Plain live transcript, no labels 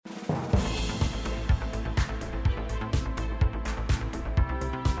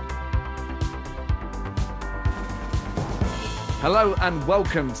Hello and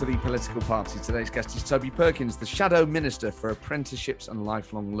welcome to the Political Party. Today's guest is Toby Perkins, the Shadow Minister for Apprenticeships and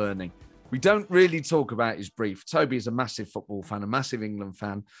Lifelong Learning. We don't really talk about his brief. Toby is a massive football fan, a massive England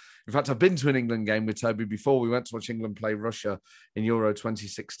fan. In fact, I've been to an England game with Toby before. We went to watch England play Russia in Euro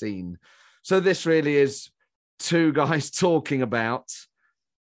 2016. So this really is two guys talking about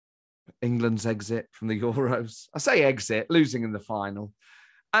England's exit from the Euros. I say exit, losing in the final,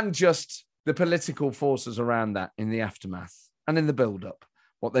 and just the political forces around that in the aftermath. And in the build-up,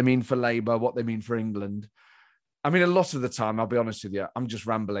 what they mean for Labour, what they mean for England. I mean, a lot of the time, I'll be honest with you, I'm just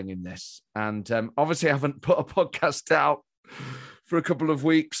rambling in this. And obviously, I haven't put a podcast out for a couple of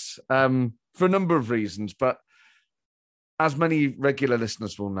weeks for a number of reasons. But as many regular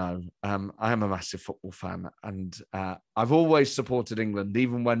listeners will know, I am a massive football fan. And I've always supported England,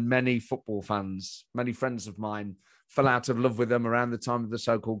 even when many football fans, many friends of mine, fell out of love with them around the time of the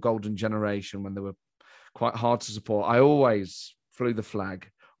so-called golden generation when they were quite hard to support. I always flew the flag,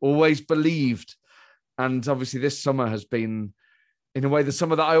 always believed. And obviously this summer has been, in a way, the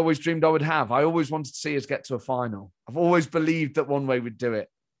summer that I always dreamed I would have. I always wanted to see us get to a final. I've always believed that one way we'd do it.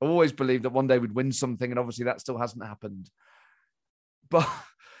 I always believed that one day we'd win something. And obviously that still hasn't happened. But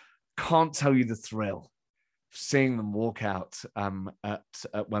can't tell you the thrill of seeing them walk out at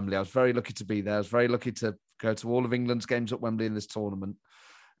Wembley. I was very lucky to be there. I was very lucky to go to all of England's games at Wembley in this tournament.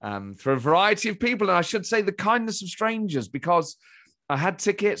 For a variety of people, and I should say the kindness of strangers, because I had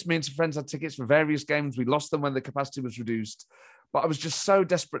tickets, me and some friends had tickets for various games. We lost them when the capacity was reduced, but I was just so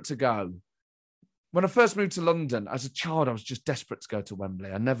desperate to go. When I first moved to London, as a child, I was just desperate to go to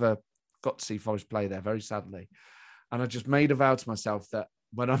Wembley. I never got to see Forest play there, very sadly. And I just made a vow to myself that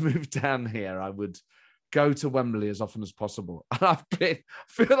when I moved down here, I would go to Wembley as often as possible. And I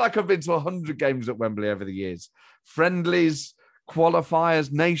feel like I've been to 100 games at Wembley over the years. Friendlies,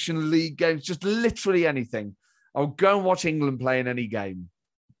 qualifiers, Nation League games, just literally anything. I'll go and watch England play in any game.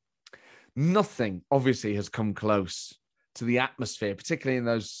 Nothing, obviously, has come close to the atmosphere, particularly in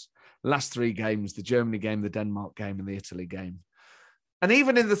those last three games, the Germany game, the Denmark game, and the Italy game. And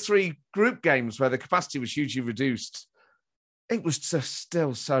even in the three group games where the capacity was hugely reduced, it was just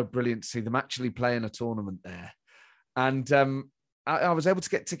still so brilliant to see them actually play in a tournament there. And I was able to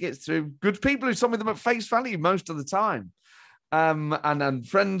get tickets through good people who sold me them at face value most of the time. And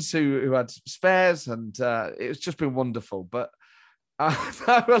friends who had spares, and it's just been wonderful. But I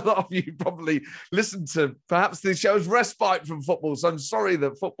know a lot of you probably listen to perhaps this show's respite from football, so I'm sorry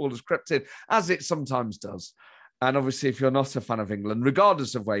that football has crept in, as it sometimes does. And obviously, if you're not a fan of England,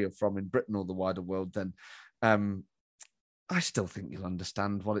 regardless of where you're from in Britain or the wider world, then I still think you'll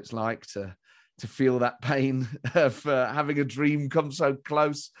understand what it's like to feel that pain of having a dream come so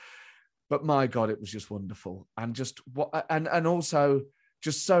close. But my God, it was just wonderful. And just what, and also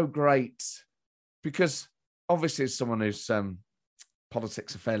just so great, because obviously as someone whose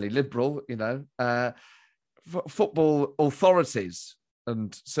politics are fairly liberal, you know, football authorities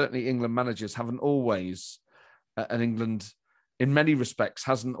and certainly England managers haven't always, and England in many respects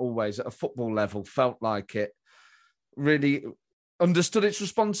hasn't always at a football level felt like it really understood its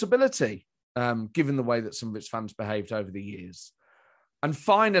responsibility, given the way that some of its fans behaved over the years. And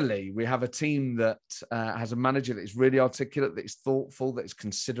finally, we have a team that has a manager that is really articulate, that is thoughtful, that is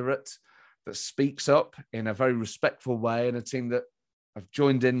considerate, that speaks up in a very respectful way, and a team that have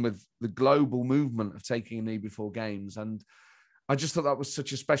joined in with the global movement of taking a knee before games. And I just thought that was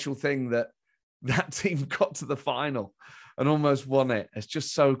such a special thing that team got to the final and almost won it. It's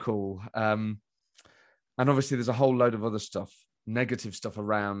just so cool. And obviously there's a whole load of other stuff, negative stuff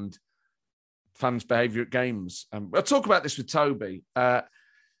around fans' behaviour at games. I'll talk about this with Toby.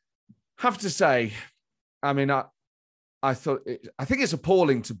 Have to say, I mean, I think it's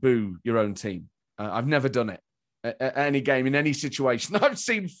appalling to boo your own team. I've never done it at any game, in any situation. I've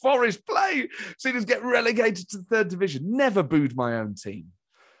seen Forest play, seen us get relegated to the third division. Never booed my own team.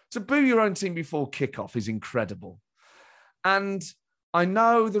 To boo your own team before kickoff is incredible. And I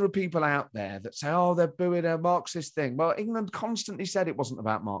know there are people out there that say, oh, they're booing a Marxist thing. Well, England constantly said it wasn't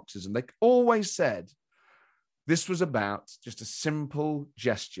about Marxism. They always said this was about just a simple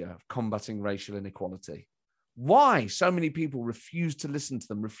gesture of combating racial inequality. Why so many people refuse to listen to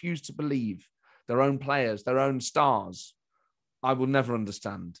them, refuse to believe their own players, their own stars, I will never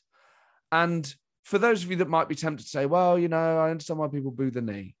understand. And for those of you that might be tempted to say, well, you know, I understand why people boo the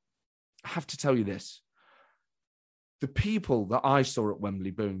knee, I have to tell you this. The people that I saw at Wembley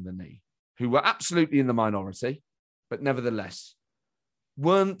booing the knee, who were absolutely in the minority, but nevertheless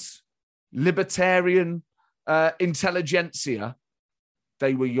weren't libertarian intelligentsia.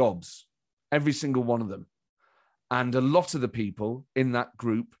 They were yobs, every single one of them. And a lot of the people in that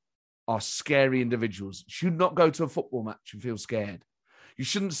group are scary individuals. You should not go to a football match and feel scared. You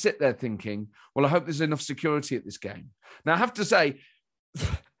shouldn't sit there thinking, well, I hope there's enough security at this game. Now, I have to say,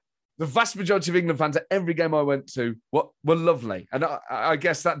 the vast majority of England fans at every game I went to were lovely. And I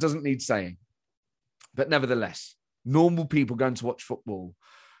guess that doesn't need saying. But nevertheless, normal people going to watch football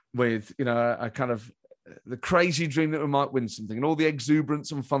with, a kind of the crazy dream that we might win something and all the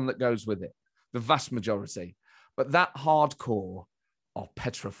exuberance and fun that goes with it, the vast majority. But that hardcore are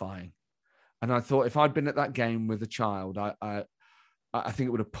petrifying. And I thought if I'd been at that game with a child, I think it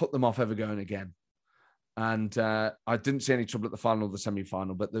would have put them off ever going again. And I didn't see any trouble at the final or the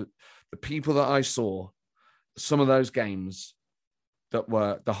semi-final, but the people that I saw, some of those games that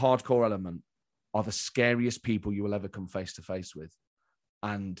were the hardcore element are the scariest people you will ever come face to face with.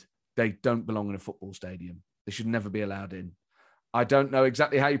 And they don't belong in a football stadium. They should never be allowed in. I don't know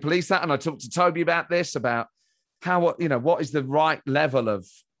exactly how you police that. And I talked to Toby about this, about how, what is the right level of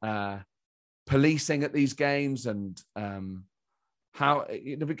policing at these games and how,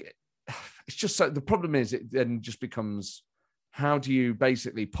 it's just so, the problem is it then just becomes, how do you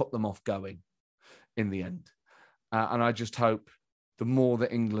basically put them off going in the end? And I just hope the more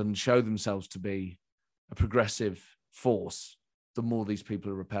that England show themselves to be a progressive force, the more these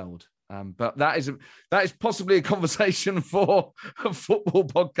people are repelled. But that is possibly a conversation for a football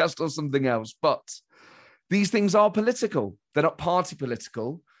podcast or something else. But these things are political. They're not party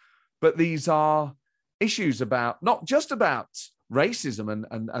political, but these are issues about, not just about racism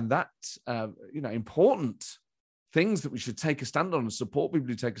and that, important things that we should take a stand on and support people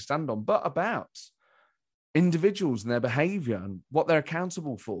who take a stand on, but about individuals and their behavior and what they're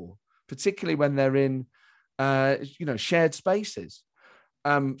accountable for, particularly when they're in, shared spaces.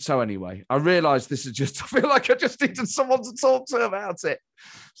 So anyway, I realised this is just, I feel like I just needed someone to talk to about it.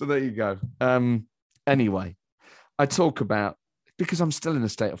 So there you go. Anyway, I talk about, because I'm still in a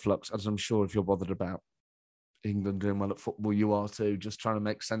state of flux, as I'm sure if you're bothered about England doing well at football, you are too, just trying to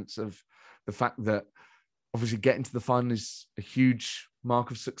make sense of the fact that obviously getting to the final is a huge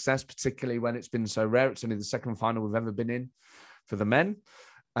mark of success, particularly when it's been so rare. It's only the second final we've ever been in for the men.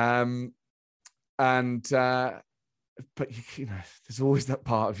 But there's always that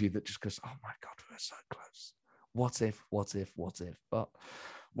part of you that just goes, oh my God, we're so close. What if? But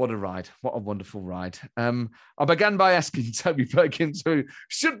what a ride. What a wonderful ride. I began by asking Toby Perkins, who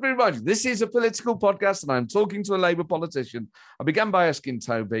should be reminded, this is a political podcast and I'm talking to a Labour politician. I began by asking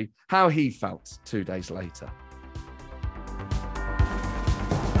Toby how he felt 2 days later.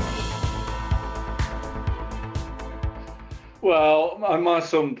 Well, my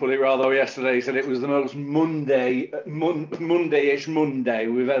son put it rather well yesterday. He said it was the most Monday-ish Monday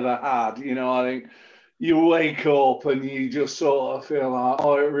we've ever had. I think you wake up and you just sort of feel like,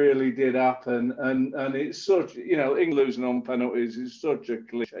 oh, it really did happen. And it's such, England losing on penalties is such a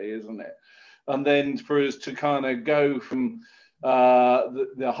cliche, isn't it? And then for us to kind of go from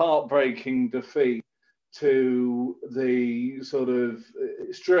the heartbreaking defeat to the sort of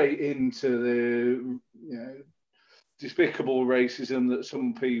straight into the, despicable racism that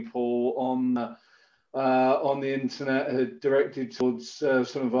some people on the internet had directed towards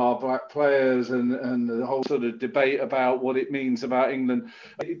some of our black players and the whole sort of debate about what it means about England.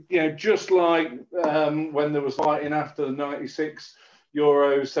 Just like when there was fighting after the 96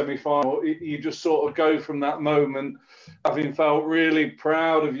 Euro semi-final, you just sort of go from that moment having felt really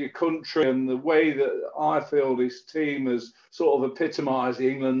proud of your country and the way that I feel this team has sort of epitomised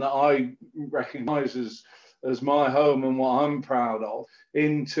the England that I recognise as my home and what I'm proud of,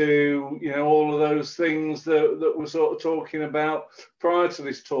 into all of those things that we're sort of talking about prior to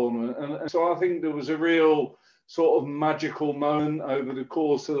this tournament. And so I think there was a real sort of magical moment over the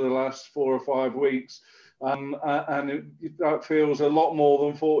course of the last 4 or 5 weeks. That feels a lot more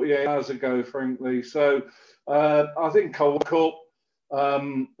than 48 hours ago, frankly. So I think I woke up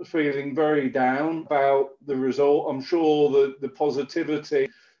feeling very down about the result. I'm sure that the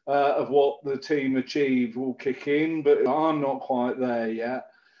positivity of what the team achieved will kick in, but I'm not quite there yet.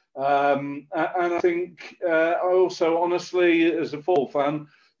 And I think I also, honestly, as a football fan,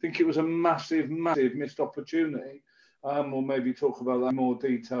 think it was a massive missed opportunity. We'll maybe talk about that in more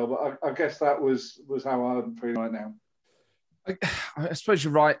detail, but I guess that was how I'm feeling right now. I suppose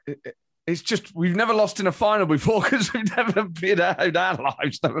you're right. It's just, we've never lost in a final before because we've never been out our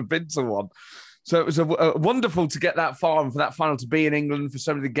lives, never been to one. So it was a wonderful to get that far and for that final to be in England, for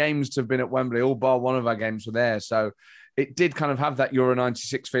so many games to have been at Wembley. All bar one of our games were there. So it did kind of have that Euro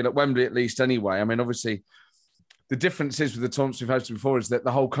 96 feel at Wembley, at least anyway. I mean, obviously, the difference is with the tournaments we've hosted before is that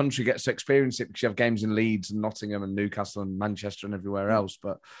the whole country gets to experience it because you have games in Leeds and Nottingham and Newcastle and Manchester and everywhere else.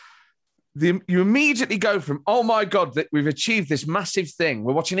 But you immediately go from, oh my God, that we've achieved this massive thing.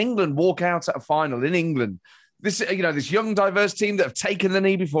 We're watching England walk out at a final in England. This young, diverse team that have taken the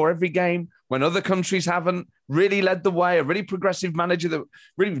knee before every game when other countries haven't, really led the way, a really progressive manager that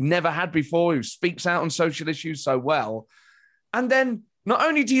really we've never had before, who speaks out on social issues so well. And then not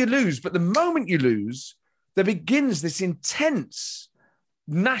only do you lose, but the moment you lose, there begins this intense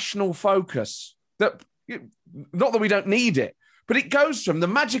national focus that, not that we don't need it, but it goes from the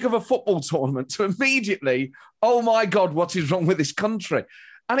magic of a football tournament to immediately, oh my God, what is wrong with this country?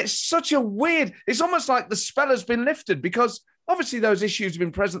 And it's such a weird, it's almost like the spell has been lifted, because obviously those issues have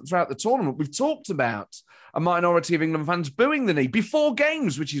been present throughout the tournament. We've talked about a minority of England fans booing the knee before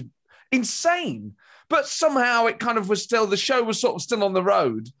games, which is insane. But somehow it kind of was still, the show was sort of still on the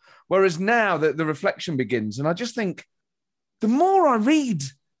road. Whereas now the reflection begins. And I just think the more I read,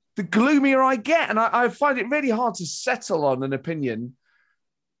 the gloomier I get. And I find it really hard to settle on an opinion.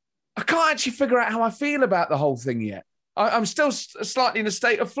 I can't actually figure out how I feel about the whole thing yet. I'm still slightly in a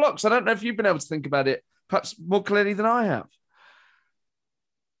state of flux. I don't know if you've been able to think about it perhaps more clearly than I have.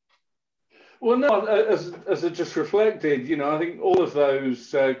 Well, no, as I just reflected, I think all of those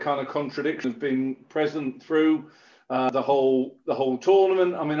kind of contradictions have been present through the whole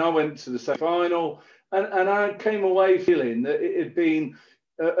tournament. I mean, I went to the semi-final and I came away feeling that it had been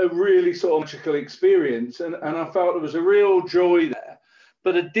a really sort of magical experience, and I felt there was a real joy there,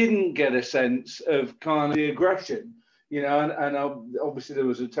 but I didn't get a sense of kind of the aggression, and obviously there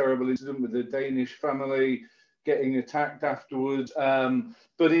was a terrible incident with the Danish family getting attacked afterwards.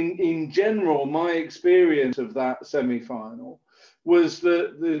 But in general, my experience of that semi-final was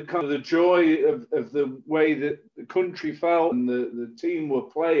the kind of the joy of the way that the country felt and the team were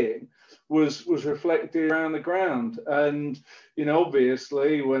playing was reflected around the ground. And,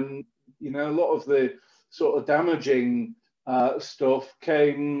 obviously when, a lot of the sort of damaging stuff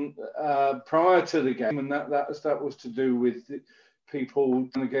came prior to the game, and that was to do with people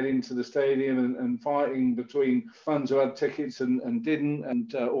trying to get into the stadium and fighting between fans who had tickets and didn't,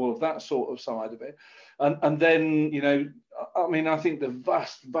 and all of that sort of side of it. And then, I think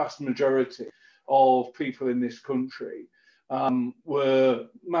the vast majority of people in this country were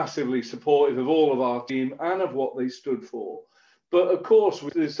massively supportive of all of our team and of what they stood for. But of course,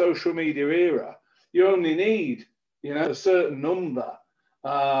 with the social media era, you only need, a certain number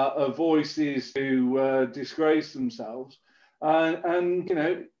of voices to disgrace themselves. And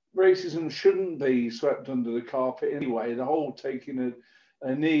racism shouldn't be swept under the carpet anyway. The whole taking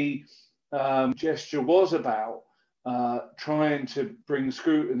a knee gesture was about trying to bring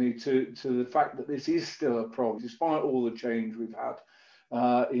scrutiny to the fact that this is still a problem, despite all the change we've had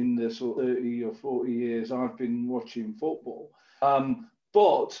in the sort of 30 or 40 years I've been watching football.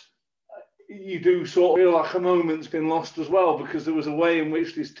 But you do sort of feel like a moment's been lost as well, because there was a way in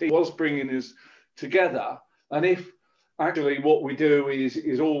which this team was bringing us together. And if actually what we do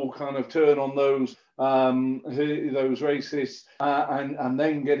is all kind of turn on those racists and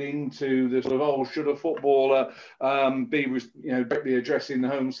then get into the sort of, should a footballer be directly addressing the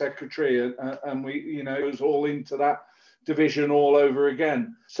Home Secretary, and we it was all into that division all over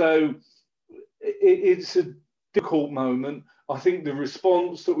again. So it's a difficult moment. I think the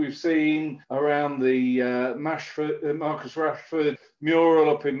response that we've seen around the Marcus Rashford mural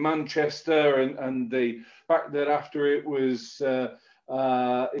up in Manchester, and the fact that after it was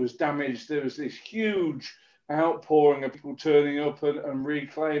damaged, there was this huge outpouring of people turning up and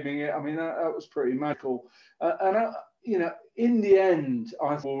reclaiming it. I mean, that was pretty magical. In the end,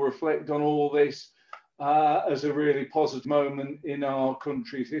 I will reflect on all this as a really positive moment in our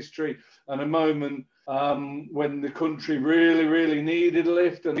country's history, and a moment when the country really, really needed a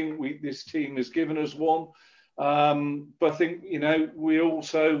lift. I think this team has given us one. But I think, we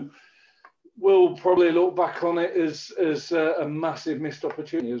also will probably look back on it as a massive missed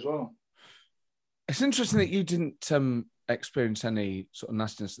opportunity as well. It's interesting that you didn't experience any sort of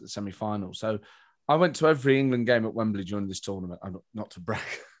nastiness at the semi-final. So I went to every England game at Wembley during this tournament. Not to brag.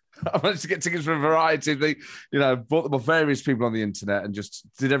 I managed to get tickets for a variety of the, bought them off various people on the internet and just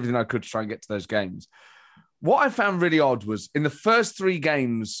did everything I could to try and get to those games. What I found really odd was in the first three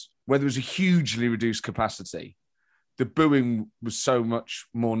games where there was a hugely reduced capacity, the booing was so much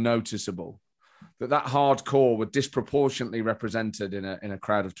more noticeable that hardcore were disproportionately represented in a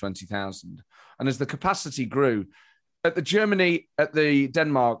crowd of 20,000. And as the capacity grew, at the Germany, at the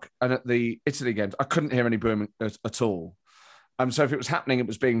Denmark and at the Italy games, I couldn't hear any booing at all. So if it was happening, it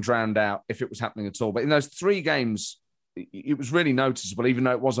was being drowned out if it was happening at all. But in those three games, it was really noticeable, even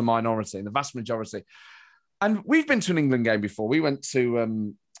though it was a minority, and the vast majority. And we've been to an England game before. We went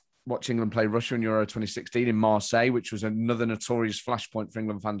to watch England play Russia in Euro 2016 in Marseille, which was another notorious flashpoint for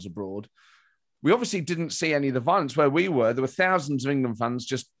England fans abroad. We obviously didn't see any of the violence where we were. There were thousands of England fans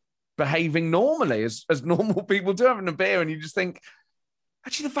just behaving normally as normal people do, having a beer. And you just think,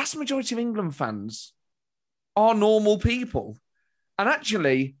 actually, the vast majority of England fans are normal people. And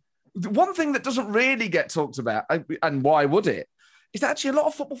actually, one thing that doesn't really get talked about, and why would it, is that actually a lot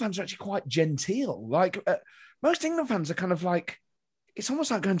of football fans are actually quite genteel. Like most England fans are kind of like, it's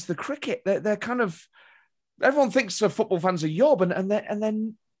almost like going to the cricket. They're kind of, everyone thinks the football fans are yob, and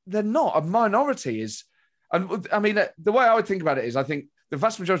then they're not. A minority is, and I mean, the way I would think about it is, I think the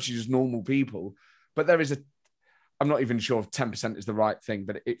vast majority is just normal people, but there is I'm not even sure if 10% is the right thing,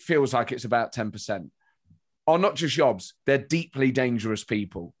 but it feels like it's about 10%. Are not just yobs, they're deeply dangerous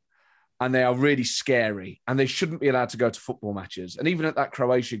people. And they are really scary, and they shouldn't be allowed to go to football matches. And even at that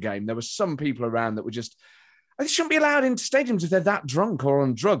Croatia game, there were some people around that were just, they shouldn't be allowed into stadiums if they're that drunk or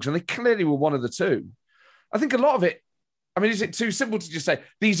on drugs. And they clearly were one of the two. I think a lot of it, I mean, is it too simple to just say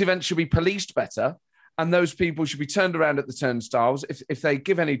these events should be policed better and those people should be turned around at the turnstiles? If they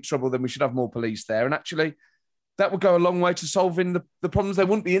give any trouble, then we should have more police there. And actually, that would go a long way to solving the problems. They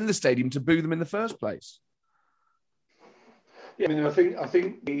wouldn't be in the stadium to boo them in the first place. Yeah, I mean, I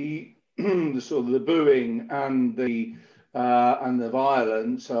think the the sort of the booing and the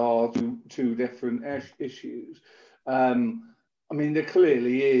violence are two different issues. I mean, there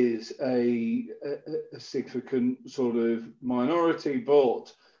clearly is a significant sort of minority,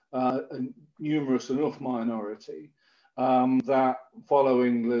 but a numerous enough minority that follow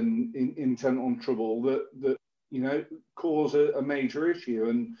England intent on trouble that cause a major issue,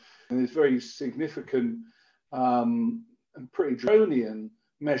 and there's very significant and pretty draconian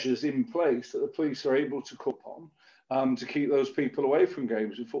measures in place that the police are able to cut on to keep those people away from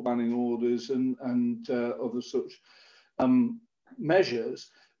games with foot banning orders and other such measures.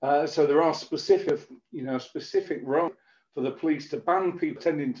 So there are specific right for the police to ban people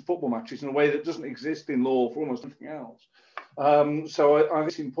attending to football matches in a way that doesn't exist in law for almost anything else. So I think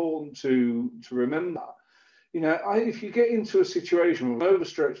it's important to remember that. If you get into a situation with an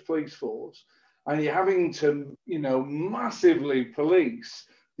overstretched police force and you're having to, massively police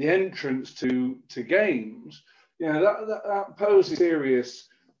the entrance to games, that poses serious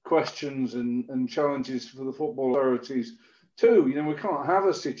questions and challenges for the football authorities too. We can't have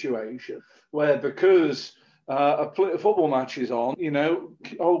a situation where because a football match is on,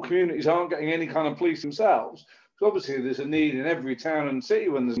 whole communities aren't getting any kind of police themselves. So obviously there's a need in every town and city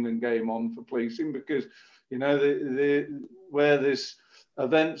when there's a game on for policing, because where there's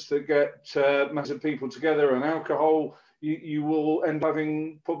events that get massive people together and alcohol, you will end up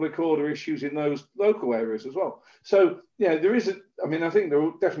having public order issues in those local areas as well. So, there is I think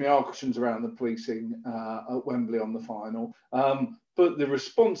there definitely are questions around the policing at Wembley on the final. But the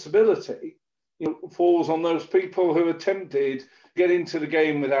responsibility falls on those people who attempted to get into the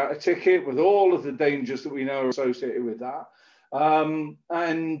game without a ticket, with all of the dangers that we know are associated with that. I've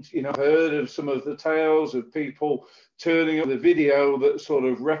heard of some of the tales of people turning up the video that sort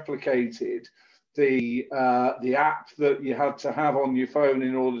of replicated the app that you had to have on your phone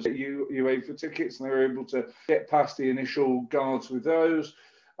in order to get you wait for tickets, and they were able to get past the initial guards with those.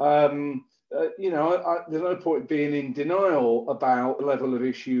 There's no point being in denial about the level of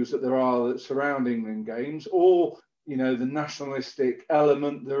issues that there are that surround England games, or the nationalistic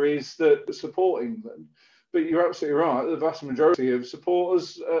element there is that support England. But you're absolutely right. The vast majority of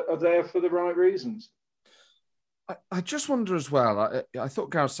supporters are there for the right reasons. I just wonder as well, I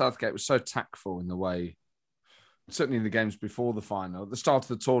thought Gareth Southgate was so tactful in the way, certainly in the games before the final, at the start of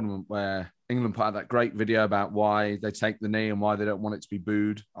the tournament, where England put out that great video about why they take the knee and why they don't want it to be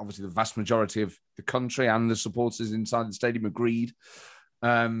booed. Obviously, the vast majority of the country and the supporters inside the stadium agreed.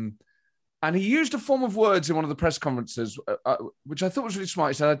 And he used a form of words in one of the press conferences, which I thought was really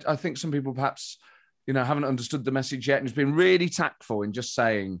smart. He said, I think some people perhaps, haven't understood the message yet. And he's been really tactful in just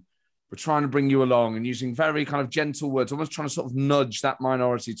saying, we're trying to bring you along, and using very kind of gentle words, almost trying to sort of nudge that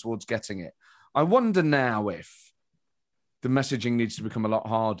minority towards getting it. I wonder now if the messaging needs to become a lot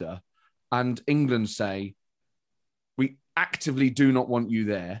harder and England say, we actively do not want you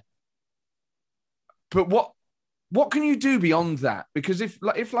there. But what can you do beyond that? Because if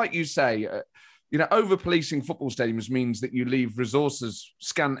like you say, over-policing football stadiums means that you leave resources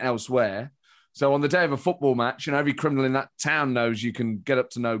scant elsewhere. So on the day of a football match, every criminal in that town knows you can get up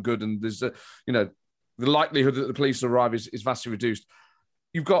to no good, and there's the likelihood that the police arrive is vastly reduced.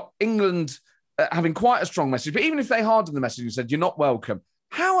 You've got England having quite a strong message, but even if they hardened the message and said, you're not welcome,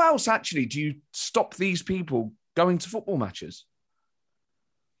 how else actually do you stop these people going to football matches?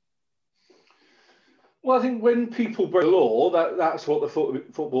 Well, I think when people break the law, that's what the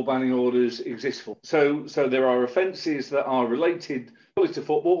football banning orders exist for. So there are offences that are related to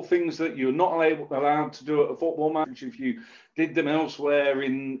football, things that you're not allowed to do at a football match. If you did them elsewhere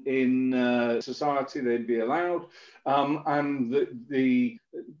in society, they'd be allowed. And the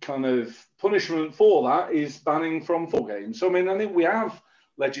kind of punishment for that is banning from football games. So, I mean, I think we have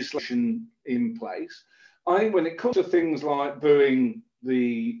legislation in place. I think when it comes to things like booing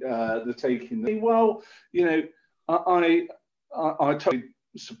the taking, well, you know, I totally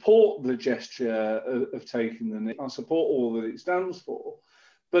support the gesture of taking the knee. I support all that it stands for.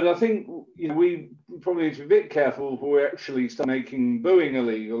 But I think, you know, we probably need to be a bit careful before we actually start making booing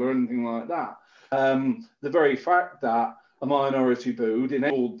illegal or anything like that. The very fact that a minority booed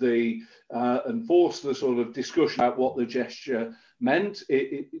enabled and forced the sort of discussion about what the gesture meant.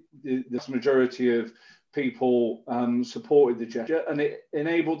 The majority of people supported the gesture, and it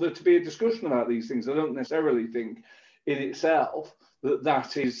enabled there to be a discussion about these things. I don't necessarily think in itself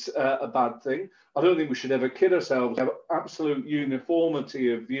that is a bad thing. I don't think we should ever kid ourselves, have absolute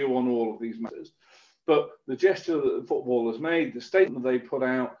uniformity of view on all of these matters. But the gesture that the footballers made, the statement they put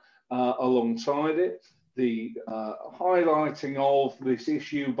out alongside it, the highlighting of this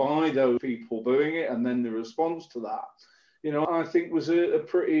issue by those people doing it, and then the response to that, you know, I think was a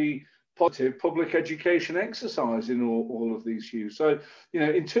pretty positive public education exercise in all of these issues. So, you know,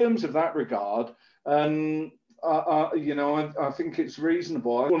 in terms of that regard, I think it's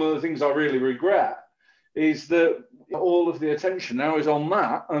reasonable. One of the things I really regret is that all of the attention now is on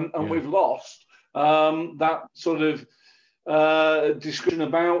that, and we've lost that sort of discussion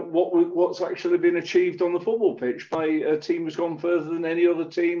about what's actually been achieved on the football pitch by a team who's gone further than any other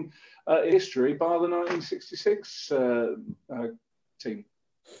team in history, by the 1966 team.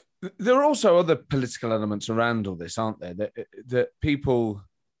 There are also other political elements around all this, aren't there? That people,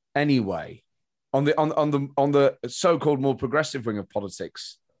 anyway, on the so-called more progressive wing of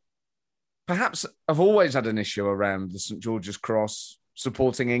politics, perhaps have always had an issue around the St. George's Cross,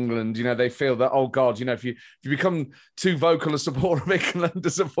 supporting England. You know, they feel that, oh God, you know, if you become too vocal a supporter of England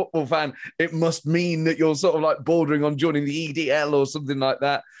as a football fan, it must mean that you're sort of like bordering on joining the EDL or something like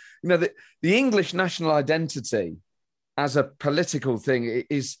that. You know, the English national identity as a political thing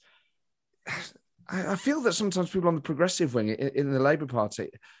is, I feel that sometimes people on the progressive wing in the Labour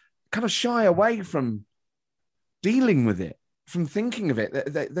Party kind of shy away from dealing with it, from thinking of it.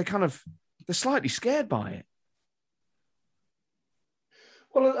 They're slightly scared by it.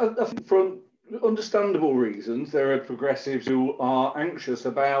 Well, I think for understandable reasons, there are progressives who are anxious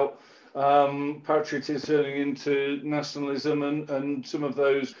about patriotism turning into nationalism and some of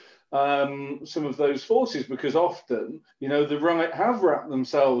those forces, because often, you know, the right have wrapped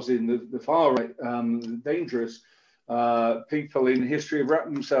themselves in the far right, dangerous people in history have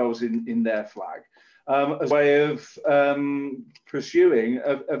wrapped themselves in their flag as a way of pursuing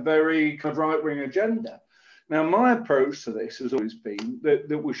a very kind of right-wing agenda. Now, my approach to this has always been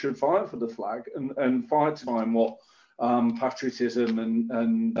that we should fight for the flag and fight to find what patriotism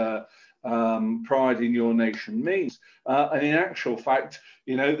and pride in your nation means. And in actual fact,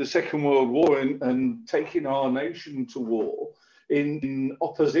 you know, the Second World War and taking our nation to war in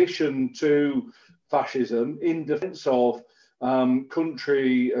opposition to fascism, in defence of a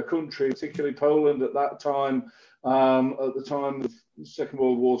country, particularly Poland at that time, at the time the Second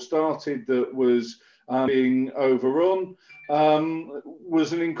World War started, that was being overrun,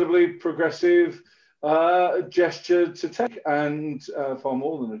 was an incredibly progressive gesture to take, and far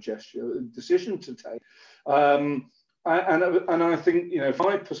more than a gesture, a decision to take. And I think, you know, from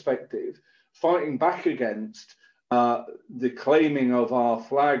my perspective, fighting back against the claiming of our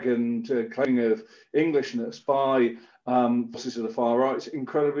flag and claiming of Englishness by forces of the far right is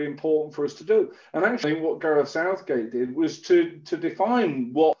incredibly important for us to do. And actually, what Gareth Southgate did was to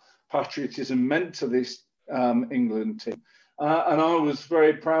define what patriotism meant to this England team. And I was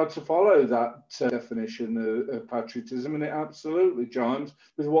very proud to follow that definition of patriotism, and it absolutely chimes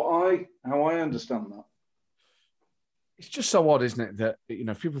with how I understand that. It's just so odd, isn't it, that, you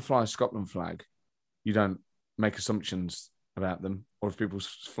know, if people fly a Scotland flag, you don't make assumptions about them, or if people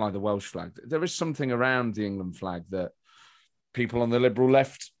fly the Welsh flag. There is something around the England flag that people on the Liberal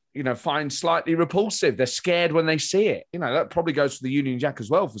left, you know, find slightly repulsive. They're scared when they see it. You know, that probably goes to the Union Jack as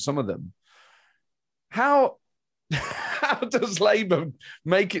well for some of them. How does Labour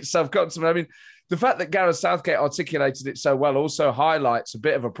make itself comfortable? I mean, the fact that Gareth Southgate articulated it so well also highlights a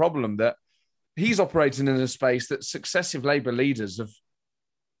bit of a problem, that he's operating in a space that successive Labour leaders have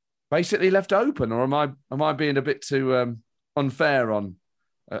basically left open. Or am I being a bit too unfair on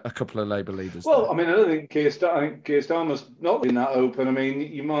a couple of Labour leaders. Well, there. I mean, I don't think Keir Starmer's not been that open. I mean,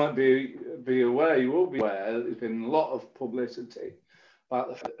 you might be aware, you will be aware, that there's been a lot of publicity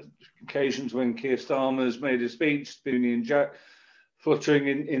about the occasions when Keir Starmer's made a speech, the Union Jack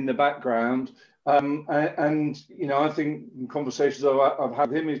fluttering in the background. And you know, I think in conversations I've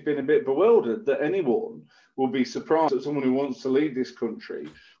had with him, he's been a bit bewildered that anyone will be surprised that someone who wants to lead this country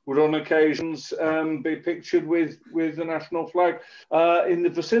would on occasions be pictured with the national flag in the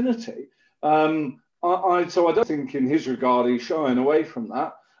vicinity. So I don't think in his regard he's shying away from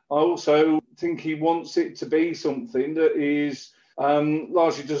that. I also think he wants it to be something that is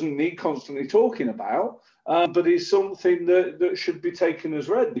largely doesn't need constantly talking about, but is something that should be taken as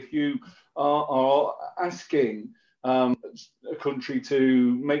read. If you are asking a country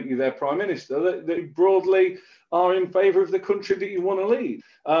to make you their prime minister, that broadly are in favour of the country that you want to lead.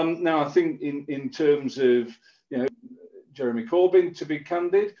 Now, I think in terms of, you know, Jeremy Corbyn, to be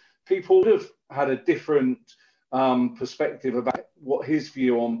candid, people would have had a different perspective about what his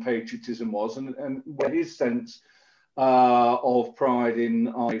view on patriotism was and what his sense of pride in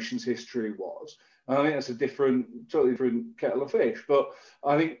our nation's history was. And I think that's totally different kettle of fish. But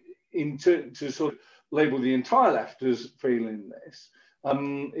I think to sort of label the entire left as feeling this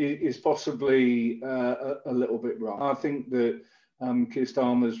is possibly a little bit wrong. I think that Keir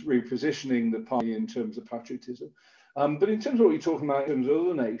Starmer's repositioning the party in terms of patriotism. But in terms of what you're talking about in terms of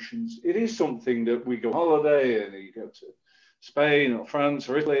other nations, it is something that we go on holiday and you go to Spain or France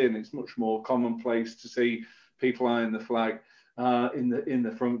or Italy, and it's much more commonplace to see people eyeing the flag in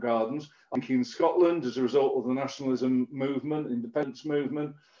the front gardens. I think in Scotland, as a result of the nationalism movement, independence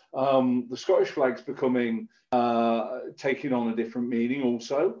movement, the Scottish flag's becoming taking on a different meaning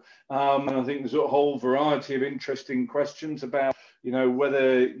also. And I think there's a whole variety of interesting questions about, you know,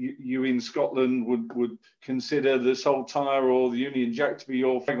 whether you in Scotland would consider the Saltire or the Union Jack to be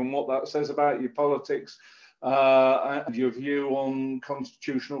your flag and what that says about your politics and your view on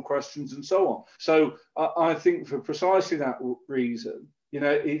constitutional questions and so on. So I think for precisely that reason, you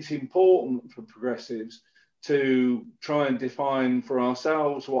know, it's important for progressives to try and define for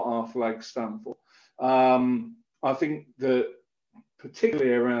ourselves what our flags stand for. I think that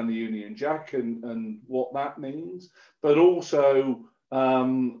particularly around the Union Jack and what that means, but also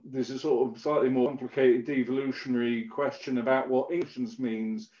there's a sort of slightly more complicated devolutionary question about what Englishness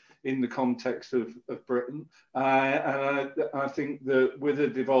means in the context of Britain. And I think that with a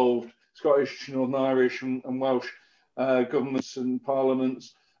devolved Scottish, Northern Irish and Welsh governments and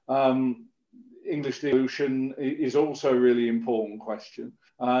parliaments, English devolution is also a really important question.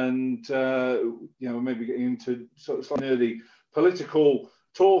 And, you know, maybe getting into sort of slightly nerdy political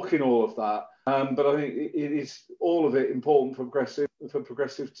talk in all of that. But I think it is all of it important for progressive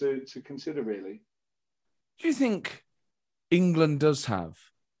to consider, really. Do you think England does have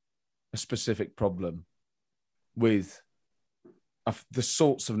a specific problem with the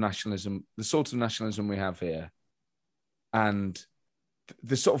sorts of nationalism we have here, and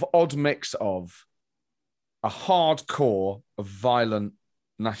the sort of odd mix of a hardcore of violent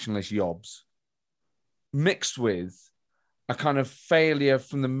nationalist yobs mixed with a kind of failure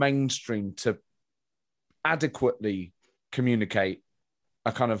from the mainstream to adequately communicate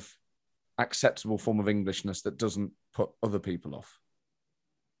a kind of acceptable form of Englishness that doesn't put other people off?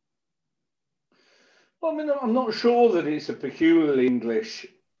 Well, I mean, I'm not sure that it's a peculiarly English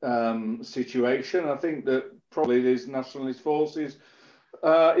situation. I think that probably there's nationalist forces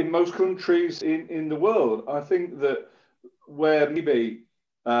in most countries in the world. I think that where maybe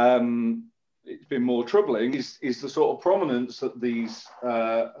it's been more troubling is the sort of prominence that these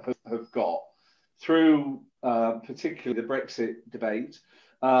have got through particularly the Brexit debate.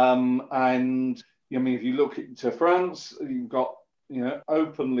 And I mean, if you look to France, you've got, you know,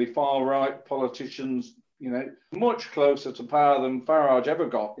 openly far-right politicians, you know, much closer to power than Farage ever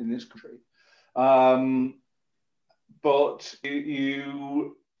got in this country. But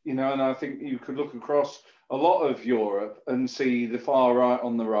you know, and I think you could look across a lot of Europe and see the far right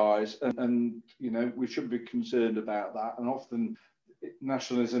on the rise, and you know, we should be concerned about that. And often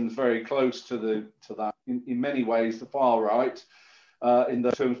nationalism is very close to that. In many ways, the far right, in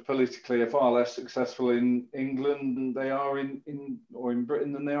those terms politically, are far less successful in England than they are in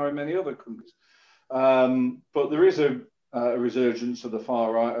Britain than they are in many other countries. But there is a resurgence of the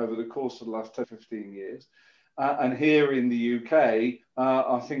far right over the course of the last 10, 15 years. And here in the UK,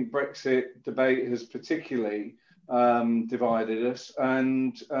 I think Brexit debate has particularly divided us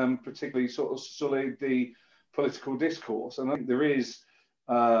and particularly sort of sullied the political discourse. And I think there is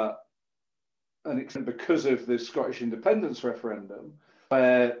an extent because of the Scottish independence referendum,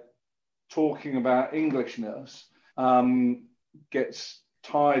 where talking about Englishness gets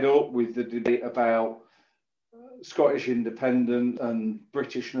tied up with the debate about Scottish independence and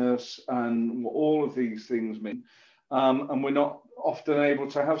Britishness and what all of these things mean. And we're not often able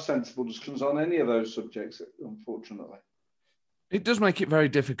to have sensible discussions on any of those subjects, unfortunately. It does make it very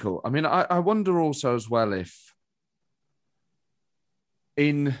difficult. I mean, I wonder also as well if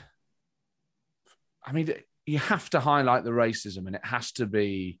you have to highlight the racism and it has to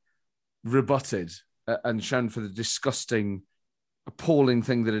be rebutted and shown for the disgusting, appalling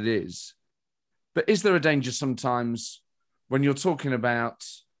thing that it is. But is there a danger sometimes when you're talking about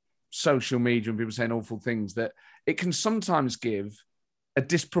social media and people saying awful things that it can sometimes give a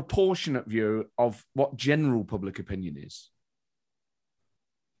disproportionate view of what general public opinion is?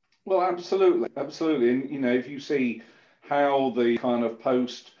 Well, absolutely. And, if you see how the kind of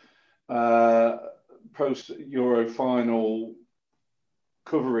post-Euro final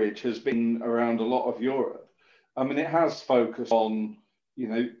coverage has been around a lot of Europe, I mean, it has focused on,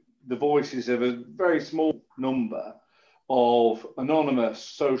 the voices of a very small number of anonymous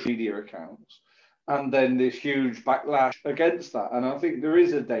social media accounts, and then this huge backlash against that. And I think there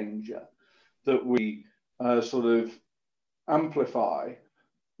is a danger that we sort of amplify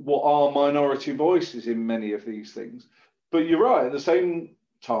what are minority voices in many of these things. But you're right, at the same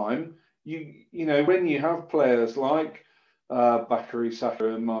time, when you have players like Bakary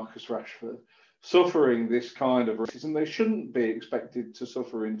Saka and Marcus Rashford suffering this kind of racism, they shouldn't be expected to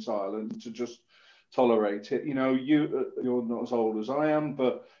suffer in silence, to just tolerate it. You're not as old as I am,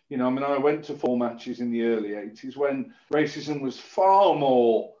 but I went to 4 matches in the early 80s when racism was far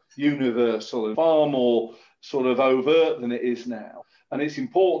more universal and far more sort of overt than it is now. And it's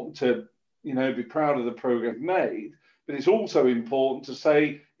important to, be proud of the progress made, but it's also important to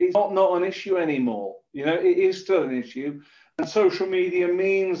say it's not an issue anymore. It is still an issue. And social media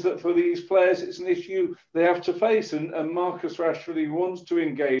means that for these players, it's an issue they have to face. And Marcus Rashford, he wants to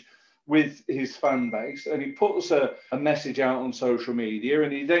engage with his fan base, and he puts a message out on social media,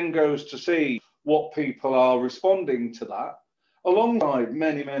 and he then goes to see what people are responding to that, alongside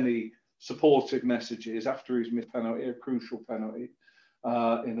many, many supportive messages after he's missed penalty, a crucial penalty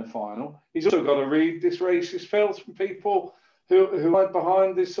in the final. He's also got to read this racist filth from people who hide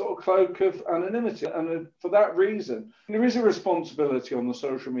behind this sort of cloak of anonymity. And for that reason, there is a responsibility on the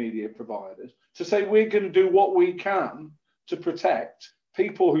social media providers to say we're going to do what we can to protect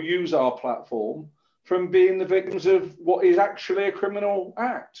people who use our platform from being the victims of what is actually a criminal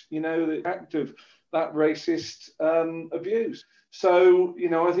act, the act of that racist abuse. So,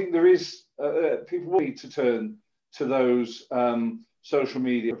 I think there is, people need to turn to those social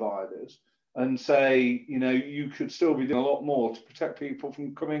media providers and say, you could still be doing a lot more to protect people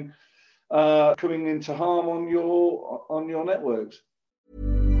from coming into harm on your networks.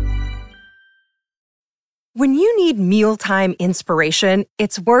 When you need mealtime inspiration,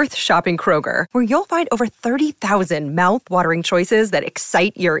 it's worth shopping Kroger, where you'll find over 30,000 mouth-watering choices that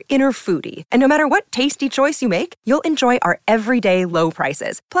excite your inner foodie. And no matter what tasty choice you make, you'll enjoy our everyday low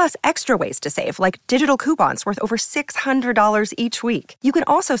prices, plus extra ways to save, like digital coupons worth over $600 each week. You can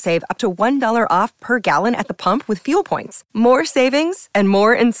also save up to $1 off per gallon at the pump with fuel points. More savings and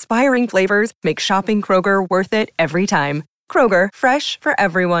more inspiring flavors make shopping Kroger worth it every time. Kroger, fresh for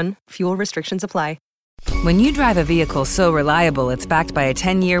everyone. Fuel restrictions apply. When you drive a vehicle so reliable it's backed by a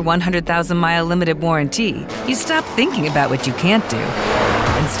 10-year, 100,000-mile limited warranty, you stop thinking about what you can't do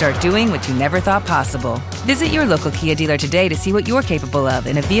and start doing what you never thought possible. Visit your local Kia dealer today to see what you're capable of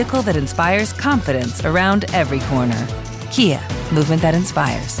in a vehicle that inspires confidence around every corner. Kia, movement that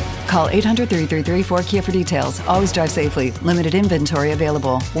inspires. Call 800-333-4KIA for details. Always drive safely. Limited inventory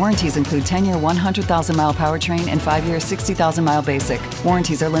available. Warranties include 10-year 100,000-mile powertrain and 5-year 60,000-mile basic.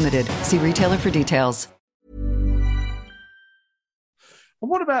 Warranties are limited. See retailer for details. And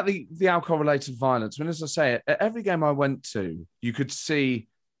what about the alcohol-related violence? I mean, as I say, at every game I went to, you could see.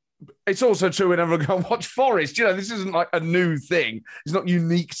 It's also true whenever I go and watch Forest. This isn't like a new thing. It's not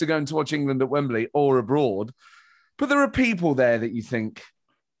unique to going to watch England at Wembley or abroad. But there are people there that you think,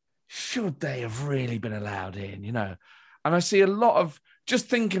 should they have really been allowed in, And I see a lot of, just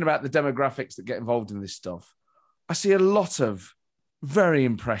thinking about the demographics that get involved in this stuff, I see a lot of very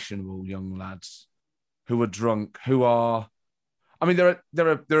impressionable young lads who are drunk, there are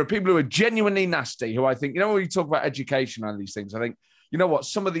people who are genuinely nasty, who I think, when you talk about education and these things, I think,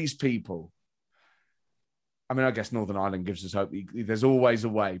 some of these people, I guess Northern Ireland gives us hope. There's always a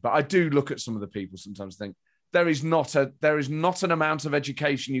way. But I do look at some of the people sometimes think, there is not an amount of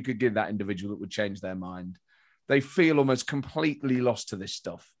education you could give that individual that would change their mind. They feel almost completely lost to this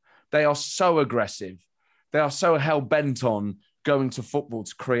stuff. They are so aggressive. They are so hell-bent on going to football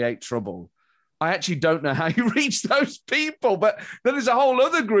to create trouble I actually don't know how you reach those people. But then there's a whole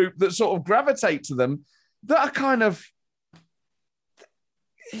other group that sort of gravitate to them that are kind of,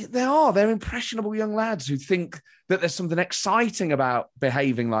 they're impressionable young lads who think that there's something exciting about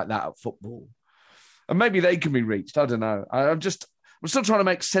behaving like that at football. And maybe they can be reached. I don't know. I'm still trying to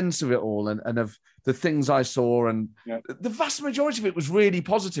make sense of it all and of the things I saw. And the vast majority of it was really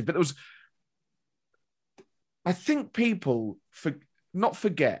positive. But I think people not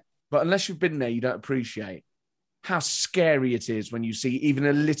forget, but unless you've been there, you don't appreciate how scary it is when you see even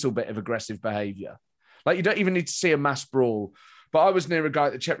a little bit of aggressive behaviour. Like, you don't even need to see a mass brawl. But I was near a guy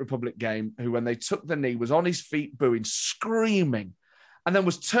at the Czech Republic game who, when they took the knee, was on his feet booing, screaming, and then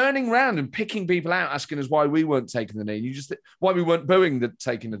was turning around and picking people out, asking us why we weren't taking the knee. And you just why we weren't booing the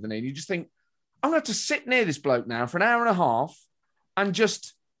taking of the knee. And you just think, I'm going to have to sit near this bloke now for an hour and a half and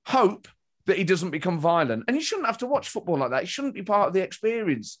just hope that he doesn't become violent. And you shouldn't have to watch football like that. It shouldn't be part of the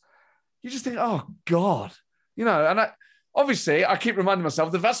experience. You just think, oh, God. You know, and obviously, I keep reminding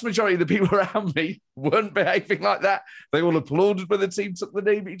myself, the vast majority of the people around me weren't behaving like that. They all applauded when the team took the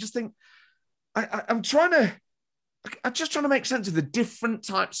knee. But you just think, I'm just trying to make sense of the different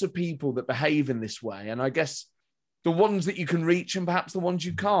types of people that behave in this way. And I guess the ones that you can reach and perhaps the ones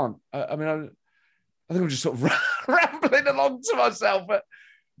you can't. I think I'm just sort of rambling along to myself. But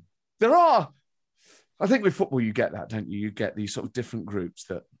I think with football, you get that, don't you? You get these sort of different groups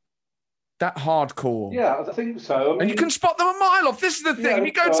that hardcore. Yeah, I think so. And you can spot them a mile off. This is the thing. If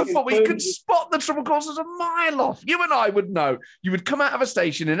you go to football, you can spot the trouble causers a mile off. You and I would know. You would come out of a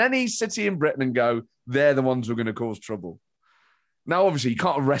station in any city in Britain and go, they're the ones who are going to cause trouble. Now, obviously, you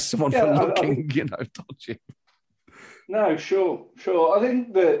can't arrest someone for looking, dodgy. No, sure. I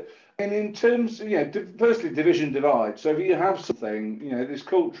think that, and in terms, firstly, division divide. So if you have something, this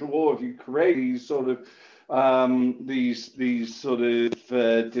cultural war, if you create these sort of these sort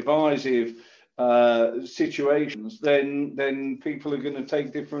of divisive situations, then people are going to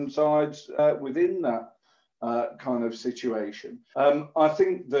take different sides within that kind of situation. I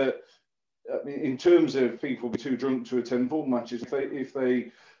think that in terms of people being too drunk to attend football matches, if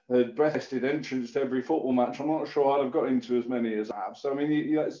they had breathless entrance to every football match, I'm not sure I'd have got into as many as I have. So, I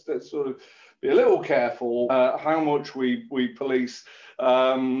mean, let's sort of be a little careful how much we police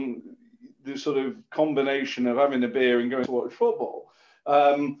the sort of combination of having a beer and going to watch football.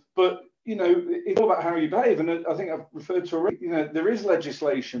 But, it's all about how you behave. And I think I've referred to already, there is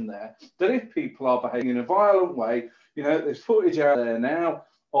legislation there that if people are behaving in a violent way, there's footage out there now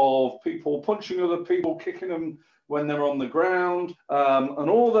of people punching other people, kicking them when they're on the ground, and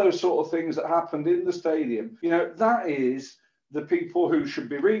all those sort of things that happened in the stadium. That is the people who should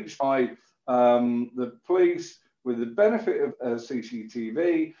be reached by the police with the benefit of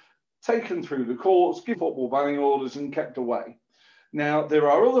CCTV, taken through the courts, give football banning orders and kept away. Now, there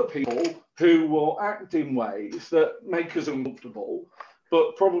are other people who will act in ways that make us uncomfortable,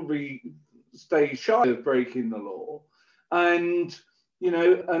 but probably stay shy of breaking the law. And,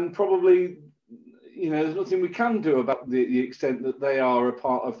 and probably, there's nothing we can do about the extent that they are a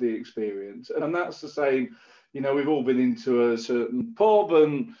part of the experience. And that's the same, we've all been into a certain pub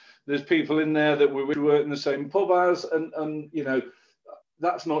and there's people in there that we work in the same pub as, and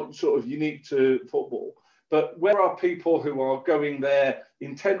that's not sort of unique to football. But where are people who are going there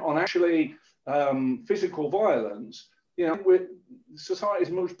intent on actually physical violence? Society is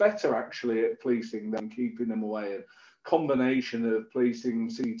much better actually at policing than keeping them away. And combination of policing and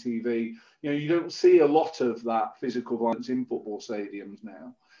CCTV, you don't see a lot of that physical violence in football stadiums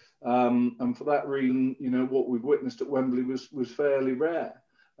now. And for that reason, what we've witnessed at Wembley was fairly rare.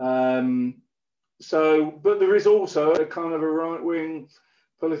 But there is also a kind of a right-wing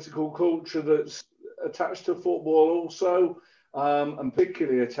political culture that's attached to football also, and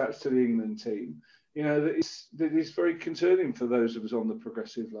particularly attached to the England team, that is very concerning for those of us on the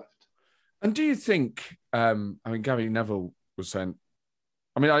progressive left. And do you think, Gary Neville was saying,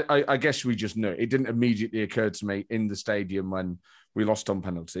 I guess we just knew. It didn't immediately occur to me in the stadium when we lost on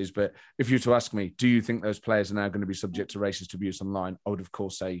penalties, but if you were to ask me, do you think those players are now going to be subject to racist abuse online? I would, of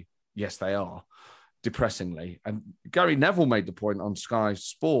course, say, yes, they are, depressingly. And Gary Neville made the point on Sky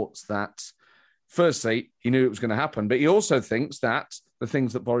Sports that, firstly, he knew it was going to happen, but he also thinks that the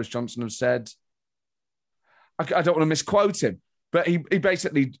things that Boris Johnson has said, I don't want to misquote him, but he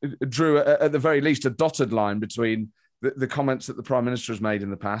basically drew, at the very least, a dotted line between the comments that the Prime Minister has made in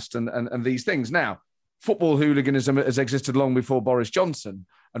the past and these things. Now, football hooliganism has existed long before Boris Johnson,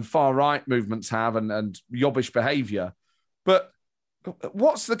 and far-right movements have, and yobbish behaviour. But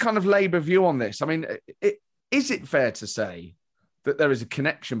what's the kind of Labour view on this? Is it fair to say that there is a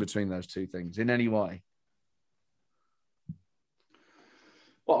connection between those two things in any way?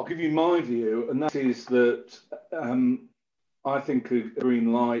 Well, I'll give you my view, and that is that I think a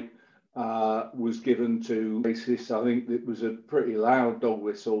green light was given to racists. I think it was a pretty loud dog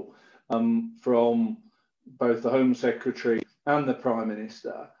whistle from both the Home Secretary and the Prime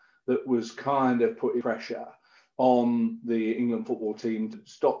Minister that was kind of putting pressure on the England football team to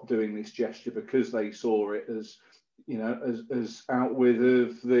stop doing this gesture, because they saw it as, as outwith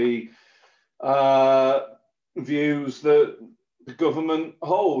of the views that the government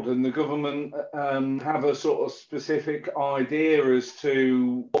hold, and the government have a sort of specific idea as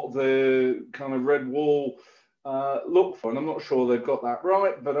to what the kind of red wall look for. And I'm not sure they've got that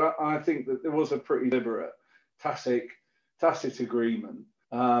right, but I think that there was a pretty deliberate, tacit agreement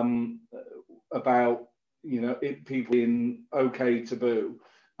about, people being okay to boo.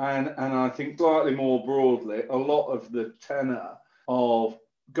 And I think slightly more broadly, a lot of the tenor of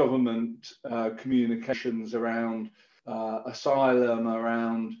government communications around asylum,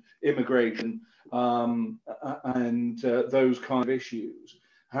 around immigration, and those kind of issues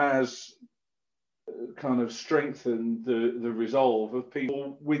has kind of strengthened the resolve of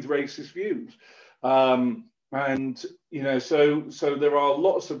people with racist views. So there are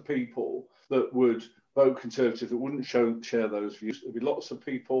lots of people that would vote Conservative that wouldn't share those views. There'd be lots of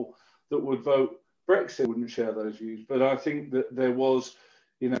people that would vote Brexit wouldn't share those views. But I think that there was,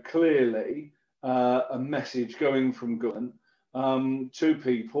 clearly a message going from government to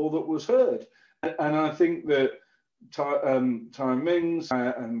people that was heard. And I think that Tyrone Mings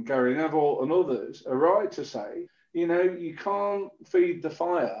and Gary Neville and others are right to say, you can't feed the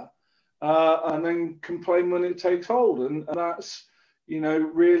fire and then complain when it takes hold. And that's,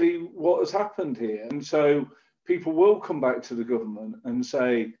 really what has happened here. And so people will come back to the government and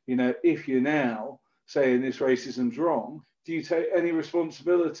say, if you're now saying this racism's wrong, do you take any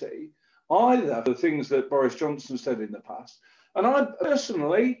responsibility either for the things that Boris Johnson said in the past? And I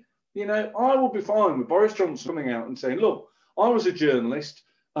personally, I will be fine with Boris Johnson coming out and saying, look, I was a journalist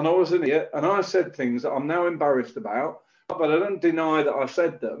and I was an idiot and I said things that I'm now embarrassed about, but I don't deny that I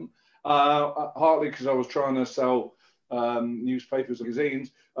said them, partly because I was trying to sell newspapers and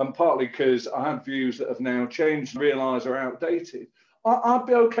magazines, and partly because I had views that have now changed and realise are outdated. I'd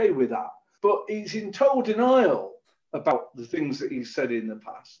be okay with that. But he's in total denial about the things that he's said in the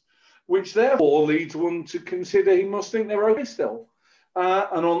past, which therefore leads one to consider he must think they're okay still.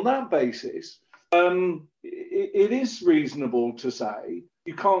 And on that basis, it is reasonable to say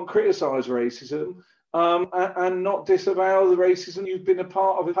you can't criticise racism and not disavow the racism you've been a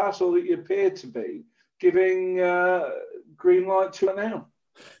part of in the past or that you appear to be, giving green light to it now.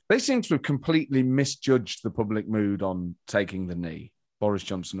 They seem to have completely misjudged the public mood on taking the knee, Boris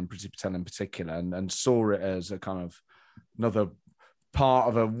Johnson and Priti Patel in particular, and saw it as a kind of another part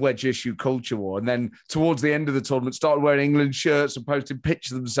of a wedge issue culture war. And then towards the end of the tournament, started wearing England shirts and posting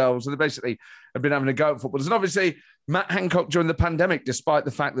pictures of themselves. So they basically have been having a go at footballers. And obviously, Matt Hancock during the pandemic, despite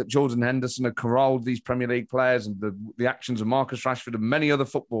the fact that Jordan Henderson had corralled these Premier League players and the actions of Marcus Rashford and many other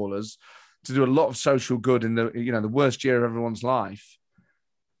footballers to do a lot of social good in the worst year of everyone's life.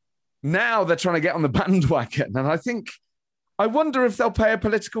 Now they're trying to get on the bandwagon. And I wonder if they'll pay a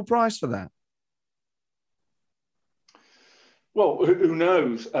political price for that. Well, who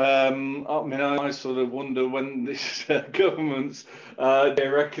knows? I sort of wonder when this government's day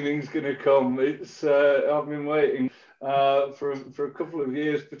reckoning is going to come. I've been waiting for a couple of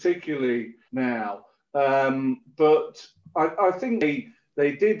years, particularly now. But I think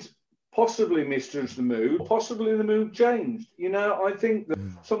they did possibly misjudge the mood, possibly the mood changed. I think that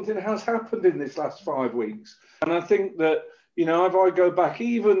something has happened in this last 5 weeks. And I think that, if I go back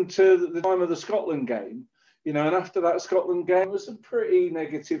even to the time of the Scotland game, and after that Scotland game, it was a pretty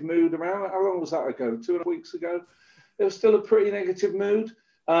negative mood around. How long was that ago? 2.5 weeks ago? It was still a pretty negative mood.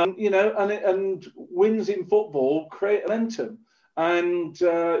 And wins in football create momentum. And,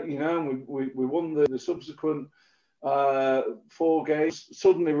 we won the subsequent 4 games.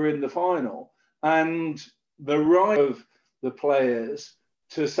 Suddenly we're in the final. And the right of the players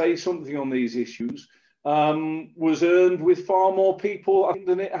to say something on these issues was earned with far more people, I think,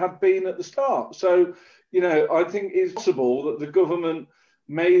 than it had been at the start. So, I think it's possible that the government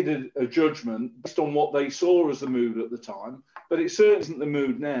made a judgment based on what they saw as the mood at the time, but it certainly isn't the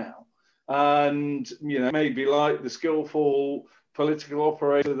mood now. And, maybe like the skillful political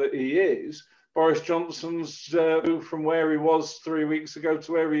operator that he is, Boris Johnson's moved from where he was 3 weeks ago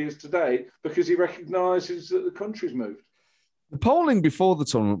to where he is today because he recognises that the country's moved. The polling before the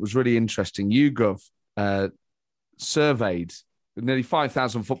tournament was really interesting. YouGov surveyed nearly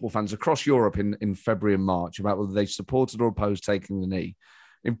 5,000 football fans across Europe in February and March about whether they supported or opposed taking the knee.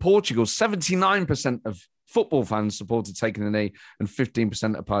 In Portugal, 79% of football fans supported taking the knee and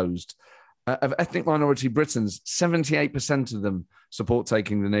 15% opposed. Of ethnic minority Britons, 78% of them support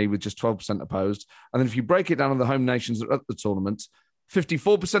taking the knee with just 12% opposed. And then if you break it down on the home nations that are at the tournament,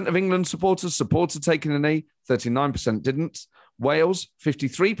 54% of England supporters supported taking the knee, 39% didn't. Wales,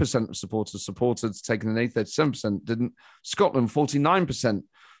 53% of supporters supported taking the knee, 37% didn't. Scotland, 49%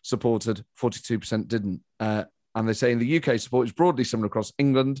 supported, 42% didn't. And they say in the UK, support is broadly similar across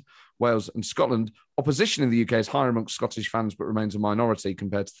England, Wales and Scotland. Opposition in the UK is higher amongst Scottish fans, but remains a minority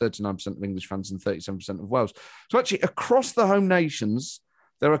compared to 39% of English fans and 37% of Wales. So actually, across the home nations,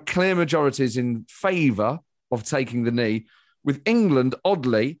 there are clear majorities in favour of taking the knee, with England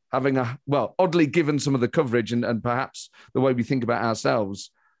oddly having oddly given some of the coverage and perhaps the way we think about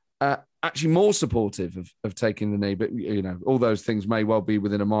ourselves, actually more supportive of taking the knee. But, all those things may well be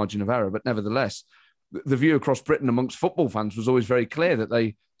within a margin of error. But nevertheless, the view across Britain amongst football fans was always very clear that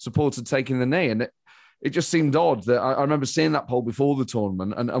they supported taking the knee. And it just seemed odd that I remember seeing that poll before the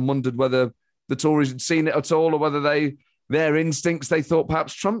tournament and wondered whether the Tories had seen it at all or whether their instincts, they thought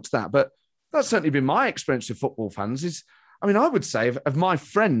perhaps trumped that. But that's certainly been my experience with football fans I would say of my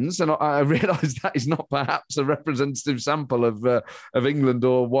friends, and I realise that is not perhaps a representative sample of England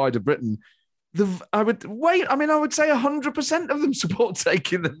or wider Britain. I would say 100% of them support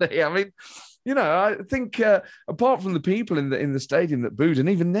taking the knee. I think apart from the people in the stadium that booed, and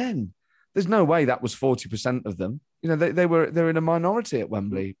even then, there's no way that was 40% of them. They're in a minority at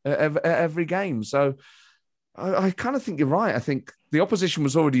Wembley at every game. So I kind of think you're right. I think the opposition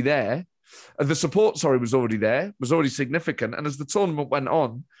was already there. The support, was already there, was already significant. And as the tournament went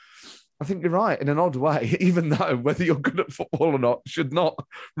on, I think you're right in an odd way, even though whether you're good at football or not should not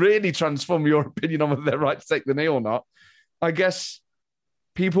really transform your opinion on whether they're right to take the knee or not. I guess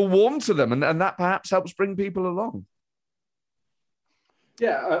people warm to them and that perhaps helps bring people along.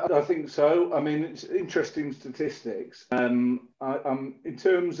 Yeah, I think so. It's interesting statistics. In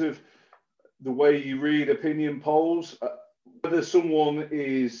terms of the way you read opinion polls, whether someone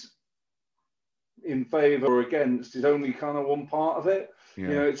is in favour or against is only kind of one part of it.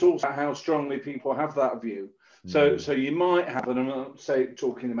 Yeah. It's also how strongly people have that view. So you might have, and I'm not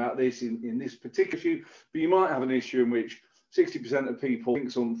talking about this in this particular issue, but you might have an issue in which 60% of people think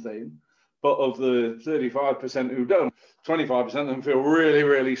something, but of the 35% who don't, 25% of them feel really,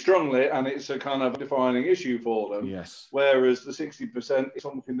 really strongly, and it's a kind of defining issue for them. Yes. Whereas the 60% is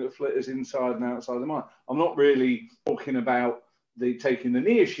something that flitters inside and outside the mind. I'm not really talking about the taking the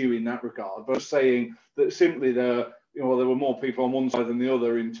knee issue in that regard, but saying that simply there were more people on one side than the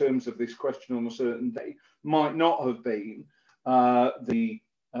other in terms of this question on a certain day might not have been the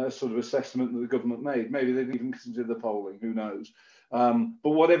sort of assessment that the government made. Maybe they didn't even consider the polling, who knows? But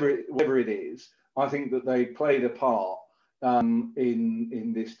whatever it is, I think that they played a part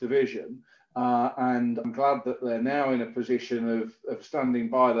in this division. And I'm glad that they're now in a position of standing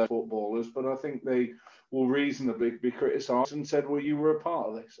by their footballers, but I think they will reasonably be criticised and said, well, you were a part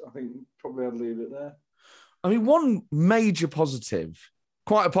of this. I think probably I'd leave it there. One major positive,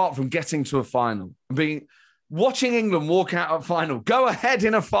 quite apart from getting to a final, watching England walk out of final, go ahead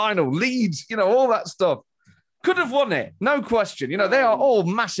in a final, lead, all that stuff. Could have won it, no question. They are all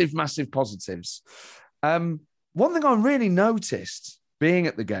massive, massive positives. One thing I really noticed being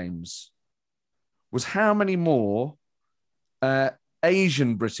at the games was how many more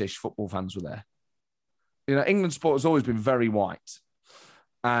Asian British football fans were there. England sport has always been very white,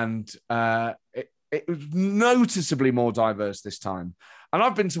 and it was noticeably more diverse this time. And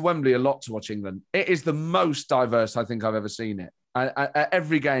I've been to Wembley a lot to watch England. It is the most diverse I think I've ever seen it. At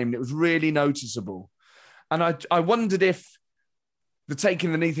every game, it was really noticeable. And I wondered if the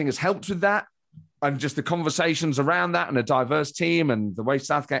taking the knee thing has helped with that, and just the conversations around that and a diverse team and the way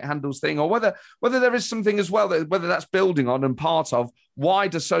Southgate handles things, or whether there is something as well, whether that's building on and part of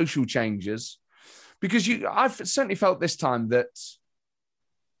wider social changes. Because I've certainly felt this time that,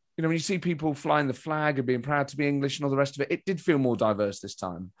 when you see people flying the flag and being proud to be English and all the rest of it, it did feel more diverse this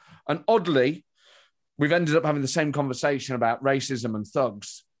time. And oddly, we've ended up having the same conversation about racism and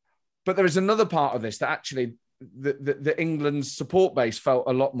thugs. But there is another part of this that actually the England's support base felt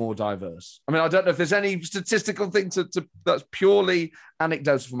a lot more diverse. I don't know if there's any statistical thing to that's purely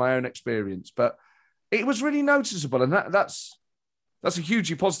anecdotal from my own experience, but it was really noticeable. And that's a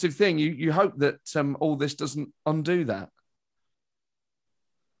hugely positive thing. You hope that all this doesn't undo that.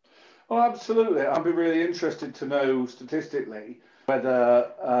 Oh, absolutely. I'd be really interested to know statistically whether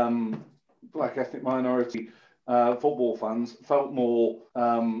black ethnic minority football fans felt more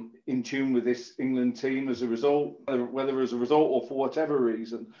in tune with this England team as a result, whether as a result or for whatever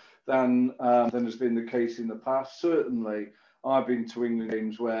reason, than has been the case in the past. Certainly, I've been to England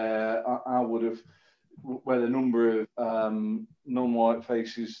games where I would have where the number of non-white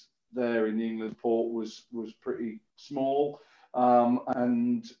faces there in the England port was pretty small.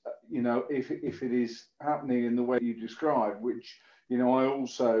 And, you know, if it is happening in the way you described, which, you know, I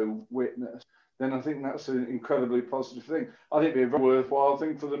also witnessed, then I think that's an incredibly positive thing. I think it'd be a very worthwhile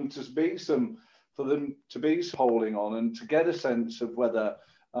thing for them to be holding on and to get a sense of whether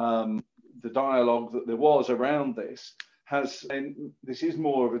the dialogue that there was around this this is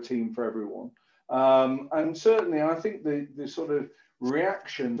more of a team for everyone. And certainly I think the sort of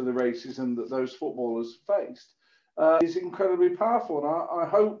reaction to the racism that those footballers faced is incredibly powerful. And I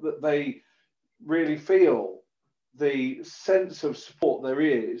hope that they really feel the sense of support there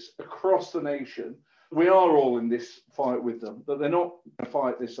is across the nation. We are all in this fight with them, but they're not going to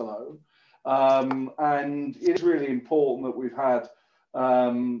fight this alone. And it's really important that we've had,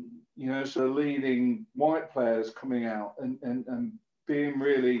 you know, sort of leading white players coming out and being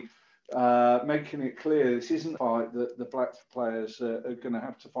really making it clear this isn't a fight that the black players are going to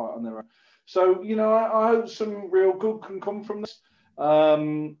have to fight on their own. So, you know, I hope some real good can come from this.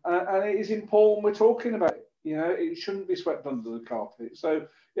 And it is important we're talking about it. You know, it shouldn't be swept under the carpet. So,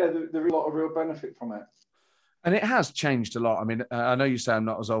 yeah, there is a lot of real benefit from it. And it has changed a lot. I mean, I know you say I'm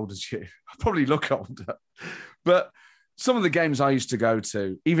not as old as you. I probably look older. But some of the games I used to go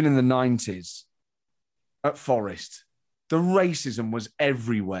to, even in the 90s at Forest, the racism was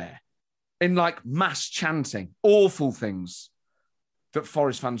everywhere. In like mass chanting, awful things that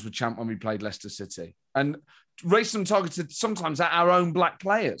Forest fans would chant when we played Leicester City. And racism targeted sometimes at our own black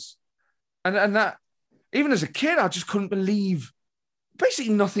players. And that, even as a kid, I just couldn't believe,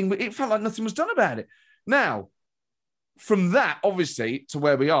 basically nothing, it felt like nothing was done about it. Now, from that, obviously, to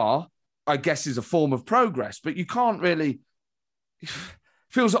where we are, I guess is a form of progress, but you can't really, it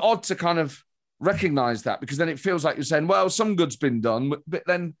feels odd to kind of recognise that, because then it feels like you're saying, well, some good's been done, but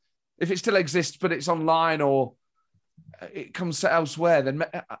then if it still exists, but it's online or it comes elsewhere, then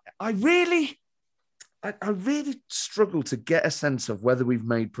I really struggle to get a sense of whether we've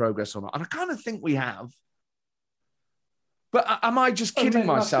made progress or not. And I kind of think we have. But am I just kidding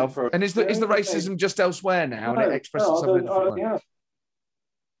myself? And is the racism just elsewhere now and it expresses itself in a different way?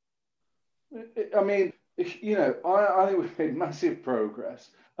 I mean, you know, I think we've made massive progress.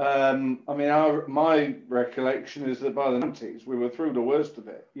 I mean, my recollection is that by the 90s, we were through the worst of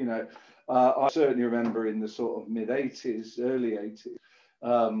it. You know, I certainly remember in the sort of mid-80s, early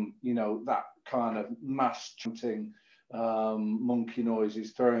 80s, you know, that kind of mass chanting, monkey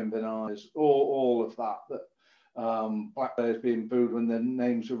noises, throwing bananas, all of that black players being booed when their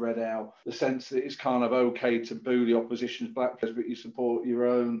names were read out, the sense that it's kind of okay to boo the opposition's black players, but you support your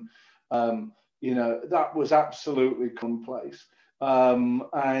own. You know, that was absolutely commonplace.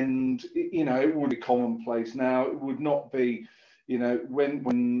 And, you know, it would be commonplace now. It would not be, you know,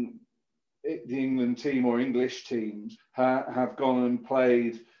 when the England team or English teams have gone and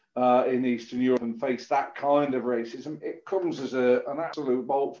played in Eastern Europe and faced that kind of racism, it comes as an absolute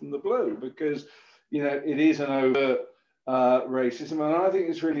bolt from the blue, because, you know, it is an overt racism. And I think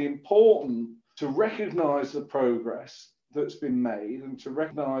it's really important to recognise the progress that's been made and to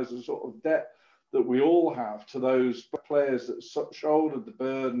recognise the sort of debt that we all have to those players that shouldered the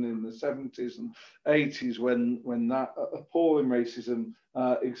burden in the 70s and 80s when that appalling racism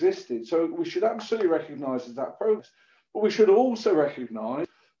existed. So we should absolutely recognise that progress. But we should also recognise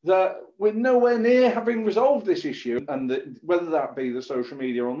that we're nowhere near having resolved this issue, and that whether that be the social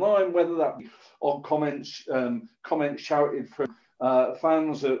media online, whether that be on comments shouted from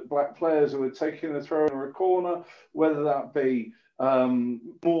fans at black players who are taking a throw or a corner, whether that be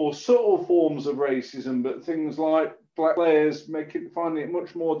more subtle forms of racism, but things like black players finding it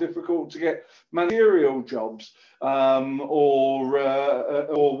much more difficult to get managerial jobs, or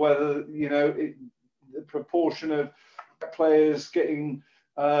whether, you know, the proportion of black players getting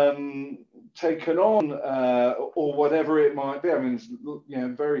taken on, or whatever it might be. I mean, it's, you know, a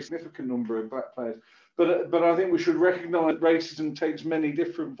very significant number of black players. But I think we should recognise racism takes many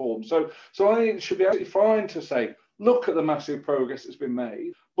different forms. So I think it should be absolutely fine to say, look at the massive progress that's been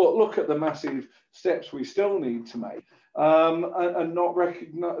made, but look at the massive steps we still need to make, and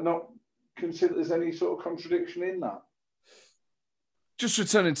not consider there's any sort of contradiction in that. Just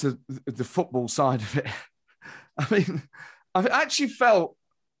returning to the football side of it, I mean, I've actually felt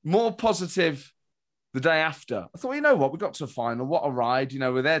more positive the day after. I thought, well, you know what, we got to a final, what a ride, you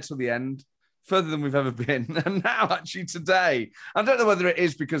know, we're there till the end, further than we've ever been. And now actually today, I don't know whether it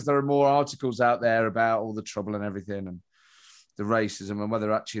is because there are more articles out there about all the trouble and everything and the racism, and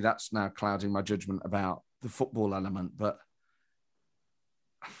whether actually that's now clouding my judgment about the football element, but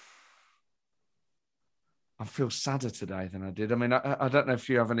I feel sadder today than I did. I mean, I don't know if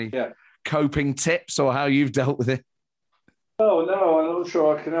you have any coping tips or how you've dealt with it? Oh, no, I'm not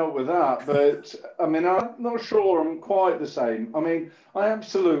sure I can help with that. But, I mean, I'm not sure I'm quite the same. I mean, I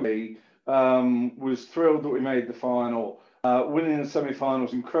absolutely was thrilled that we made the final. Winning the semi-final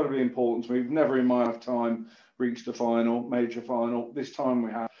is incredibly important to me. We've never in my lifetime reached a final, major final. This time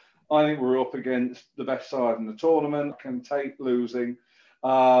we have. I think we're up against the best side in the tournament. I can take losing.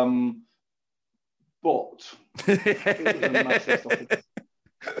 But it was a massive stoppage.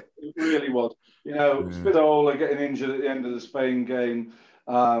 It really was. You know, Spinazzola getting injured at the end of the Spain game.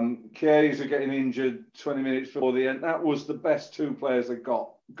 Chiesa getting injured 20 minutes before the end. That was the best two players that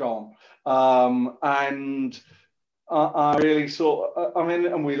got gone. And I really saw,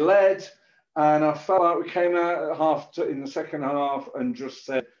 and we led, and I felt like we came out at in the second half and just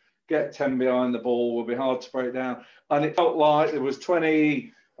said, get 10 behind the ball, will be hard to break down. And it felt like there was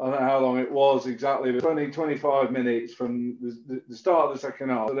 20, I don't know how long it was exactly, but 20, 25 minutes from the start of the second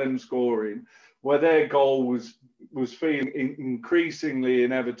half to them scoring, where their goal was feeling increasingly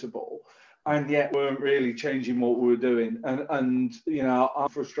inevitable, and yet weren't really changing what we were doing. And you know, I'm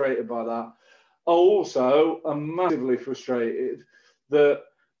frustrated by that. Also, I'm massively frustrated that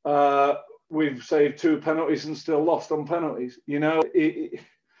we've saved 2 penalties and still lost on penalties. You know,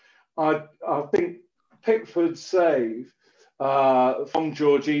 I think Pickford's save from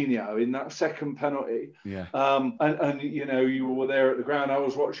Jorginho in that second penalty. Yeah. And you know, you were there at the ground. I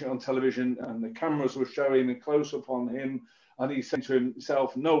was watching it on television, and the cameras were showing a close up on him. And he said to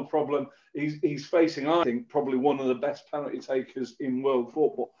himself, "No problem." He's facing, I think, probably one of the best penalty takers in world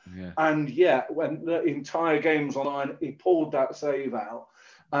football. Yeah. And yet, when the entire game was online, he pulled that save out.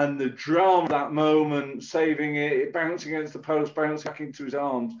 And the drama of that moment, saving it bouncing against the post, bouncing back into his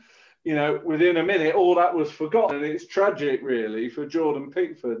arms. You know, within a minute, all that was forgotten. And it's tragic, really, for Jordan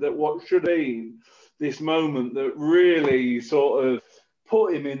Pickford, that what should have been this moment that really sort of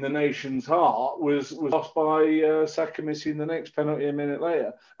put him in the nation's heart was lost by Saka missing the next penalty a minute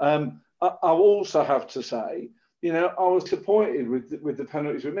later. I also have to say, you know, I was disappointed with the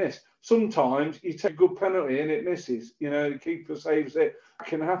penalties we missed. Sometimes you take a good penalty and it misses. You know, the keeper saves it. That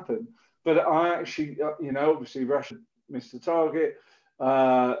can happen. But I actually, you know, obviously Rashford missed the target.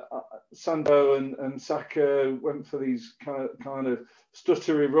 Sancho and Saka went for these kind of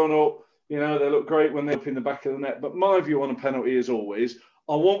stuttery run up. You know, they look great when they're up in the back of the net. But my view on a penalty is always,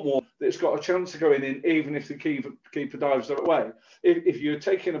 I want one that's got a chance of going in, even if the keeper dives the wrong way. If you're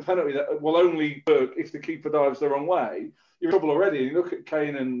taking a penalty that will only work if the keeper dives the wrong way, you're in trouble already. You look at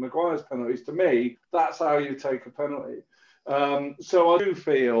Kane and Maguire's penalties. To me, that's how you take a penalty. So I do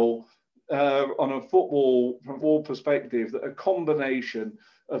feel, on a football perspective, that a combination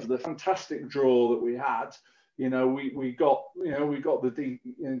of the fantastic draw that we had, you know, we got the deep.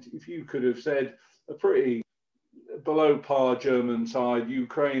 If you could have said a pretty below par German side,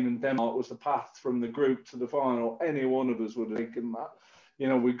 Ukraine and Denmark was the path from the group to the final, any one of us would have taken that. You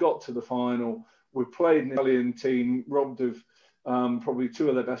know, we got to the final. We played an Italian team, robbed of probably 2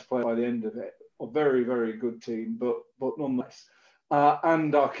 of their best players by the end of it. A very, very good team, but nonetheless.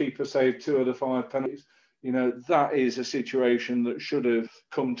 And our keeper saved 2 of the 5 penalties. You know, that is a situation that should have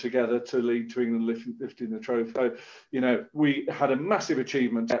come together to lead to England lifting the trophy. So, you know, we had a massive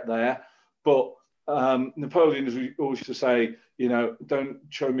achievement there, but Napoleon, as we always used to say, you know, don't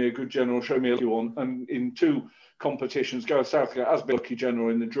show me a good general, show me a lucky one. And in 2 competitions, Gareth Southgate has been a lucky general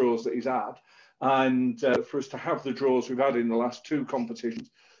in the draws that he's had. And for us to have the draws we've had in the last 2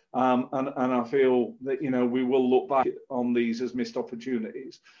 competitions, and I feel that, you know, we will look back on these as missed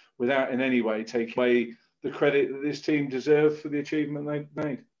opportunities without in any way taking away the credit that this team deserved for the achievement they've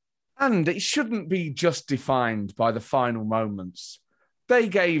made. And it shouldn't be just defined by the final moments. They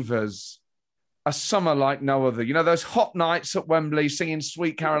gave us a summer like no other. You know, those hot nights at Wembley, singing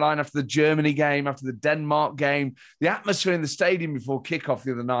Sweet Caroline after the Germany game, after the Denmark game, the atmosphere in the stadium before kickoff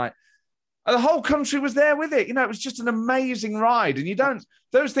the other night. And the whole country was there with it. You know, it was just an amazing ride. And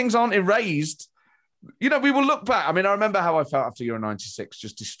those things aren't erased. You know, we will look back. I mean, I remember how I felt after Euro 96,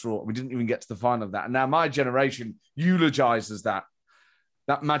 just distraught. We didn't even get to the final of that. And now my generation eulogizes that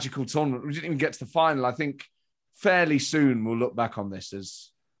magical tournament. We didn't even get to the final. I think fairly soon we'll look back on this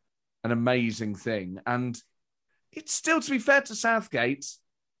as an amazing thing. And it's still, to be fair to Southgate,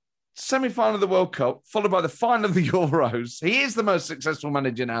 semi-final of the World Cup, followed by the final of the Euros. He is the most successful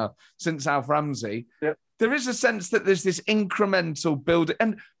manager now since Alf Ramsey. Yep. There is a sense that there's this incremental build.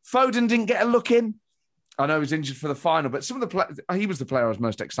 And Foden didn't get a look in. I know he was injured for the final, but he was the player I was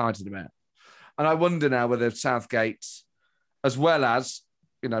most excited about. And I wonder now whether Southgate, as well as,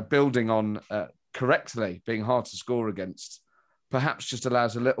 you know, building on correctly, being hard to score against, perhaps just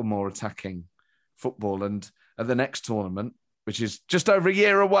allows a little more attacking football. And at the next tournament, which is just over a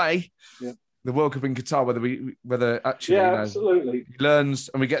year away. Yeah. The World Cup in Qatar, whether actually, absolutely, he learns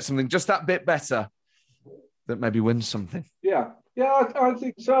and we get something just that bit better that maybe wins something. Yeah, I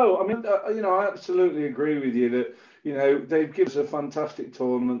think so. I mean, I absolutely agree with you that, they've given us a fantastic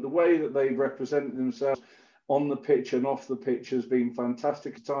tournament. The way that they've represented themselves on the pitch and off the pitch has been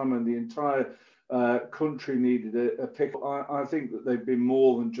fantastic at time, and the entire country needed a pick. I think that they've been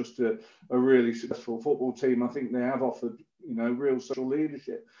more than just a really successful football team. I think they have offered, real social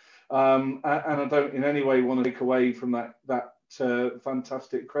leadership. And I don't in any way want to take away from that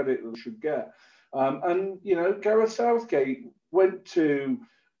fantastic credit that they should get. Gareth Southgate went to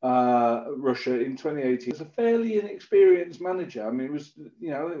Russia in 2018 as a fairly inexperienced manager. I mean, it was,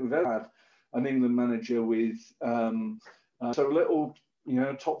 I think we've ever had an England manager with so little,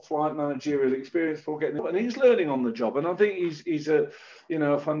 top flight managerial experience for getting, and he's learning on the job. And I think he's a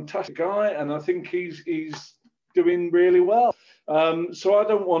fantastic guy, and I think he's doing really well. So I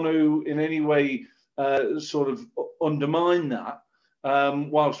don't want to in any way sort of undermine that.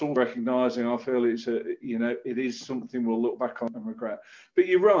 Whilst all recognising, I feel it is something we'll look back on and regret. But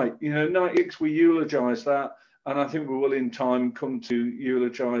you're right, 96 we eulogise that, and I think we will in time come to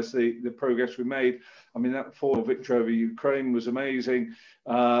eulogise the progress we made. I mean, that 4-0 victory over Ukraine was amazing.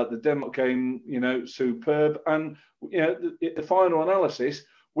 The Denmark game, superb. And the final analysis,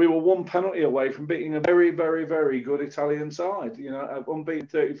 we were one penalty away from beating a very, very, very good Italian side. Unbeaten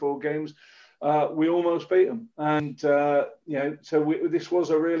 34 games. We almost beat them. And, this was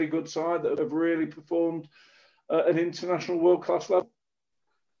a really good side that have really performed at an international world-class level.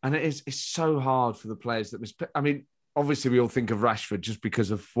 And it's so hard for the players that I mean, obviously we all think of Rashford just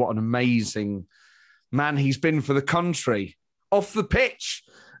because of what an amazing man he's been for the country off the pitch.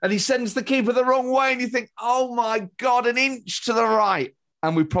 And he sends the keeper the wrong way and you think, oh my God, an inch to the right.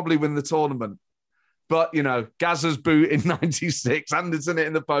 And we probably win the tournament. But, Gazza's boot in 96, Anderson it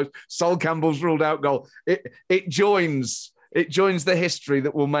in the post, Sol Campbell's ruled out goal. It joins the history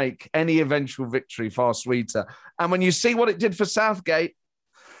that will make any eventual victory far sweeter. And when you see what it did for Southgate,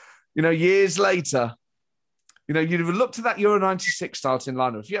 years later, you'd have looked at that Euro 96 starting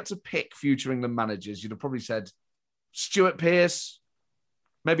lineup. If you had to pick future England managers, you'd have probably said Stuart Pearce,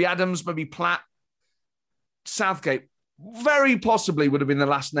 maybe Adams, maybe Platt. Southgate very possibly would have been the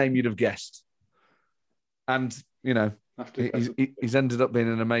last name you'd have guessed. And, he's ended up being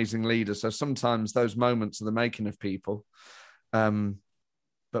an amazing leader. So sometimes those moments are the making of people.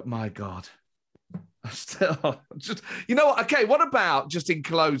 But my God, still just, okay, what about just in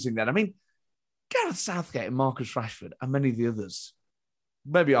closing then? I mean, Gareth Southgate and Marcus Rashford and many of the others,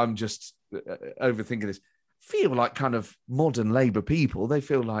 maybe I'm just overthinking this, feel like kind of modern Labour people. They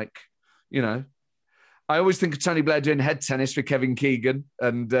feel like, I always think of Tony Blair doing head tennis with Kevin Keegan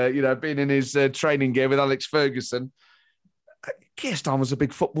and, being in his training gear with Alex Ferguson. Keir Starmer was a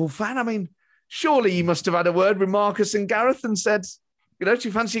big football fan. I mean, surely he must have had a word with Marcus and Gareth and said, do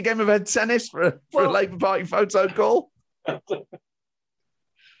you fancy a game of head tennis for a Labour Party photo call? I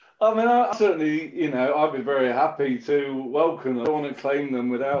mean, I certainly, I'd be very happy to welcome them. I don't want to claim them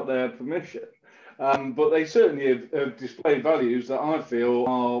without their permission. But they certainly have displayed values that I feel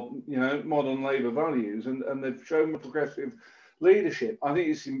are, modern Labour values, and they've shown progressive leadership. I think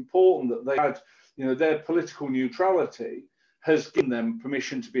it's important that they had, their political neutrality has given them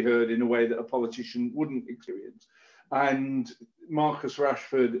permission to be heard in a way that a politician wouldn't experience. And Marcus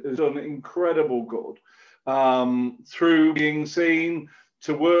Rashford has done incredible good through being seen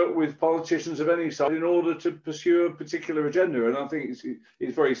to work with politicians of any side in order to pursue a particular agenda. And I think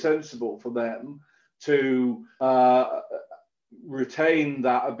it's very sensible for them to retain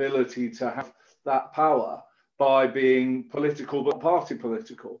that ability to have that power by being political, but party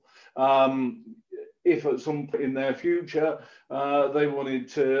political. If at some point in their future they wanted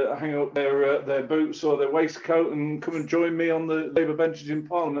to hang up their boots or their waistcoat and come and join me on the Labour benches in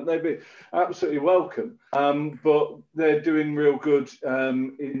Parliament, they'd be absolutely welcome. But they're doing real good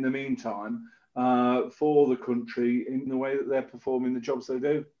in the meantime for the country in the way that they're performing the jobs they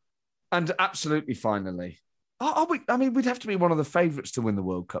do. And absolutely, finally, we'd have to be one of the favourites to win the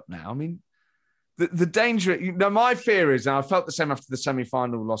World Cup now. I mean, the danger, my fear is, and I felt the same after the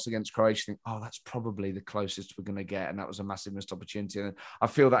semi-final loss against Croatia, think, that's probably the closest we're going to get, and that was a massive missed opportunity. And I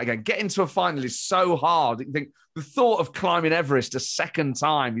feel that again. Getting to a final is so hard. You think the thought of climbing Everest a second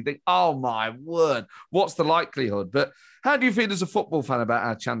time, you think, oh my word, what's the likelihood? But how do you feel as a football fan about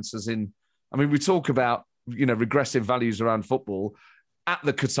our chances we talk about, regressive values around football at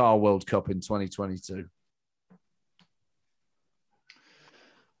the Qatar World Cup in 2022?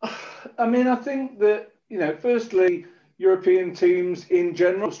 I mean, I think that, firstly, European teams in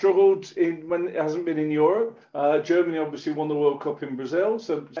general struggled when it hasn't been in Europe. Germany obviously won the World Cup in Brazil,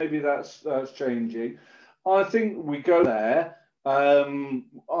 so maybe that's changing. I think we go there. I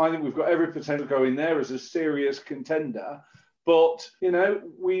think we've got every potential to go in there as a serious contender. But,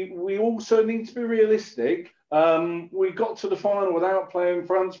 we also need to be realistic. We got to the final without playing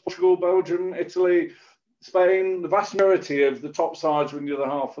France, Portugal, Belgium, Italy, Spain. The vast majority of the top sides were in the other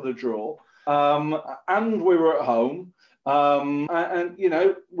half of the draw. And we were at home.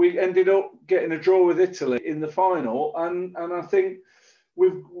 We ended up getting a draw with Italy in the final. And I think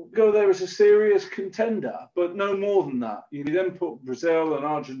we go there as a serious contender, but no more than that. You then put Brazil and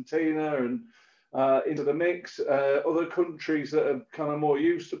Argentina and into the mix. Other countries that are kind of more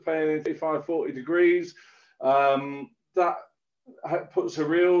used to playing in 35, 40 degrees. That puts a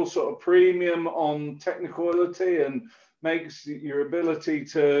real sort of premium on technical ability and makes your ability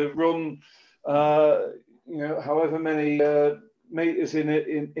to run however many meters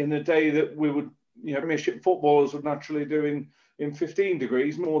in a day that we would, Premiership footballers would naturally do in 15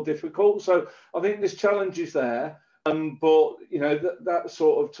 degrees more difficult. So I think this challenge is there. But that's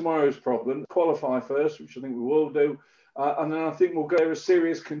sort of tomorrow's problem. Qualify first, which I think we will do, and then I think we'll go as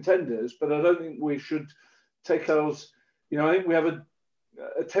serious contenders. But I don't think we should take those. I think we have a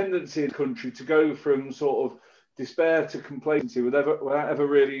tendency in the country to go from sort of despair to complacency without ever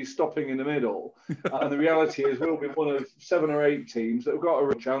really stopping in the middle. And the reality is we'll be one of 7 or 8 teams that have got a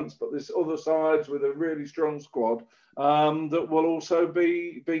real chance, but there's other sides with a really strong squad that will also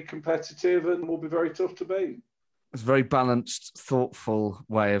be competitive and will be very tough to beat. It's a very balanced, thoughtful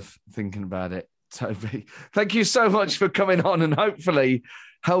way of thinking about it, Toby. Thank you so much for coming on and hopefully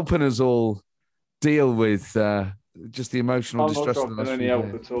helping us all deal with just the emotional distress of the last few days. I'm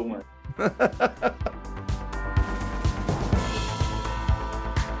not any help at all, mate.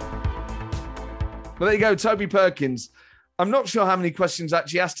 Well, there you go, Toby Perkins. I'm not sure how many questions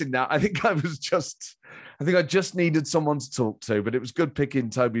actually asked in that. I think I just needed someone to talk to, but it was good picking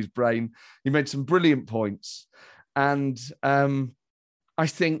Toby's brain. He made some brilliant points. And I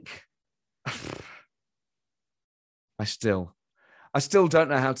think I still don't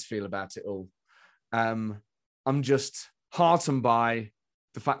know how to feel about it all. I'm just heartened by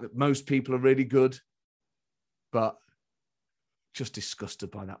the fact that most people are really good, but just disgusted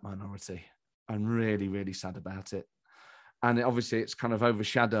by that minority. I'm really, really sad about it. And obviously it's kind of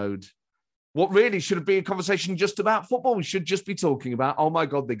overshadowed what really should have been a conversation just about football. We should just be talking about, oh my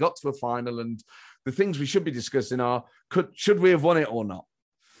God, they got to a final, and the things we should be discussing are, should we have won it or not?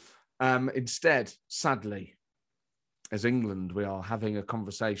 Instead, sadly, as England, we are having a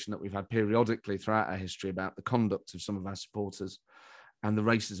conversation that we've had periodically throughout our history about the conduct of some of our supporters and the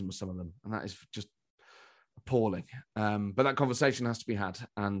racism of some of them. And that is just appalling. But that conversation has to be had.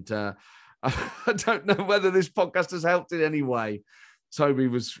 And I don't know whether this podcast has helped in any way. Toby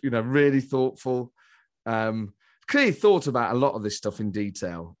was, really thoughtful. Clearly thought about a lot of this stuff in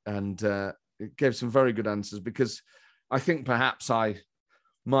detail, and it gave some very good answers, because I think perhaps I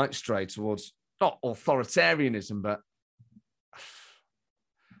might stray towards not authoritarianism, but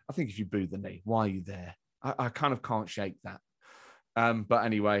I think if you boo the knee, why are you there? I kind of can't shake that. But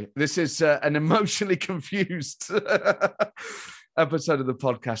anyway, this is an emotionally confused episode of the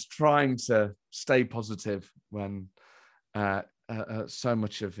podcast, trying to stay positive when so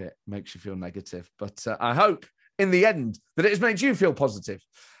much of it makes you feel negative. But I hope in the end that it has made you feel positive,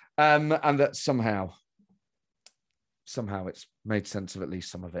 and that somehow it's made sense of at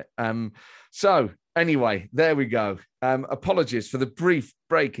least some of it. So anyway, there we go. Apologies for the brief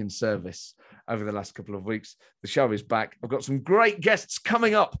break in service over the last couple of weeks. The show is back. I've got some great guests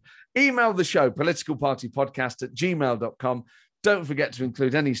coming up. Email the show, politicalpartypodcast@gmail.com. Don't forget to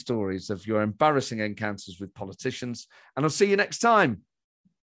include any stories of your embarrassing encounters with politicians. And I'll see you next time.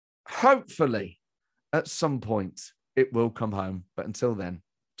 Hopefully, at some point, it will come home. But until then,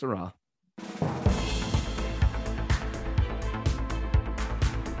 ta-ra.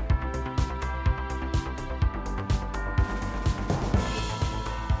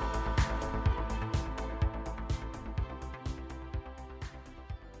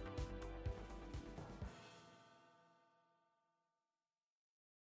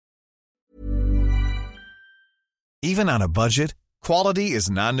 Even on a budget, quality is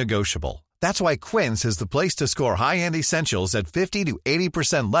non-negotiable. That's why Quince is the place to score high-end essentials at 50 to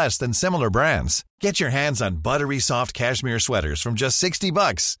 80% less than similar brands. Get your hands on buttery soft cashmere sweaters from just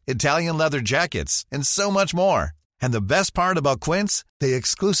 $60, Italian leather jackets, and so much more. And the best part about Quince, they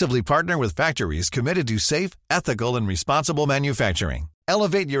exclusively partner with factories committed to safe, ethical, and responsible manufacturing.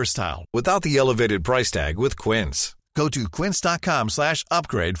 Elevate your style without the elevated price tag with Quince. Go to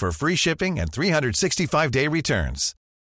quince.com/upgrade for free shipping and 365-day returns.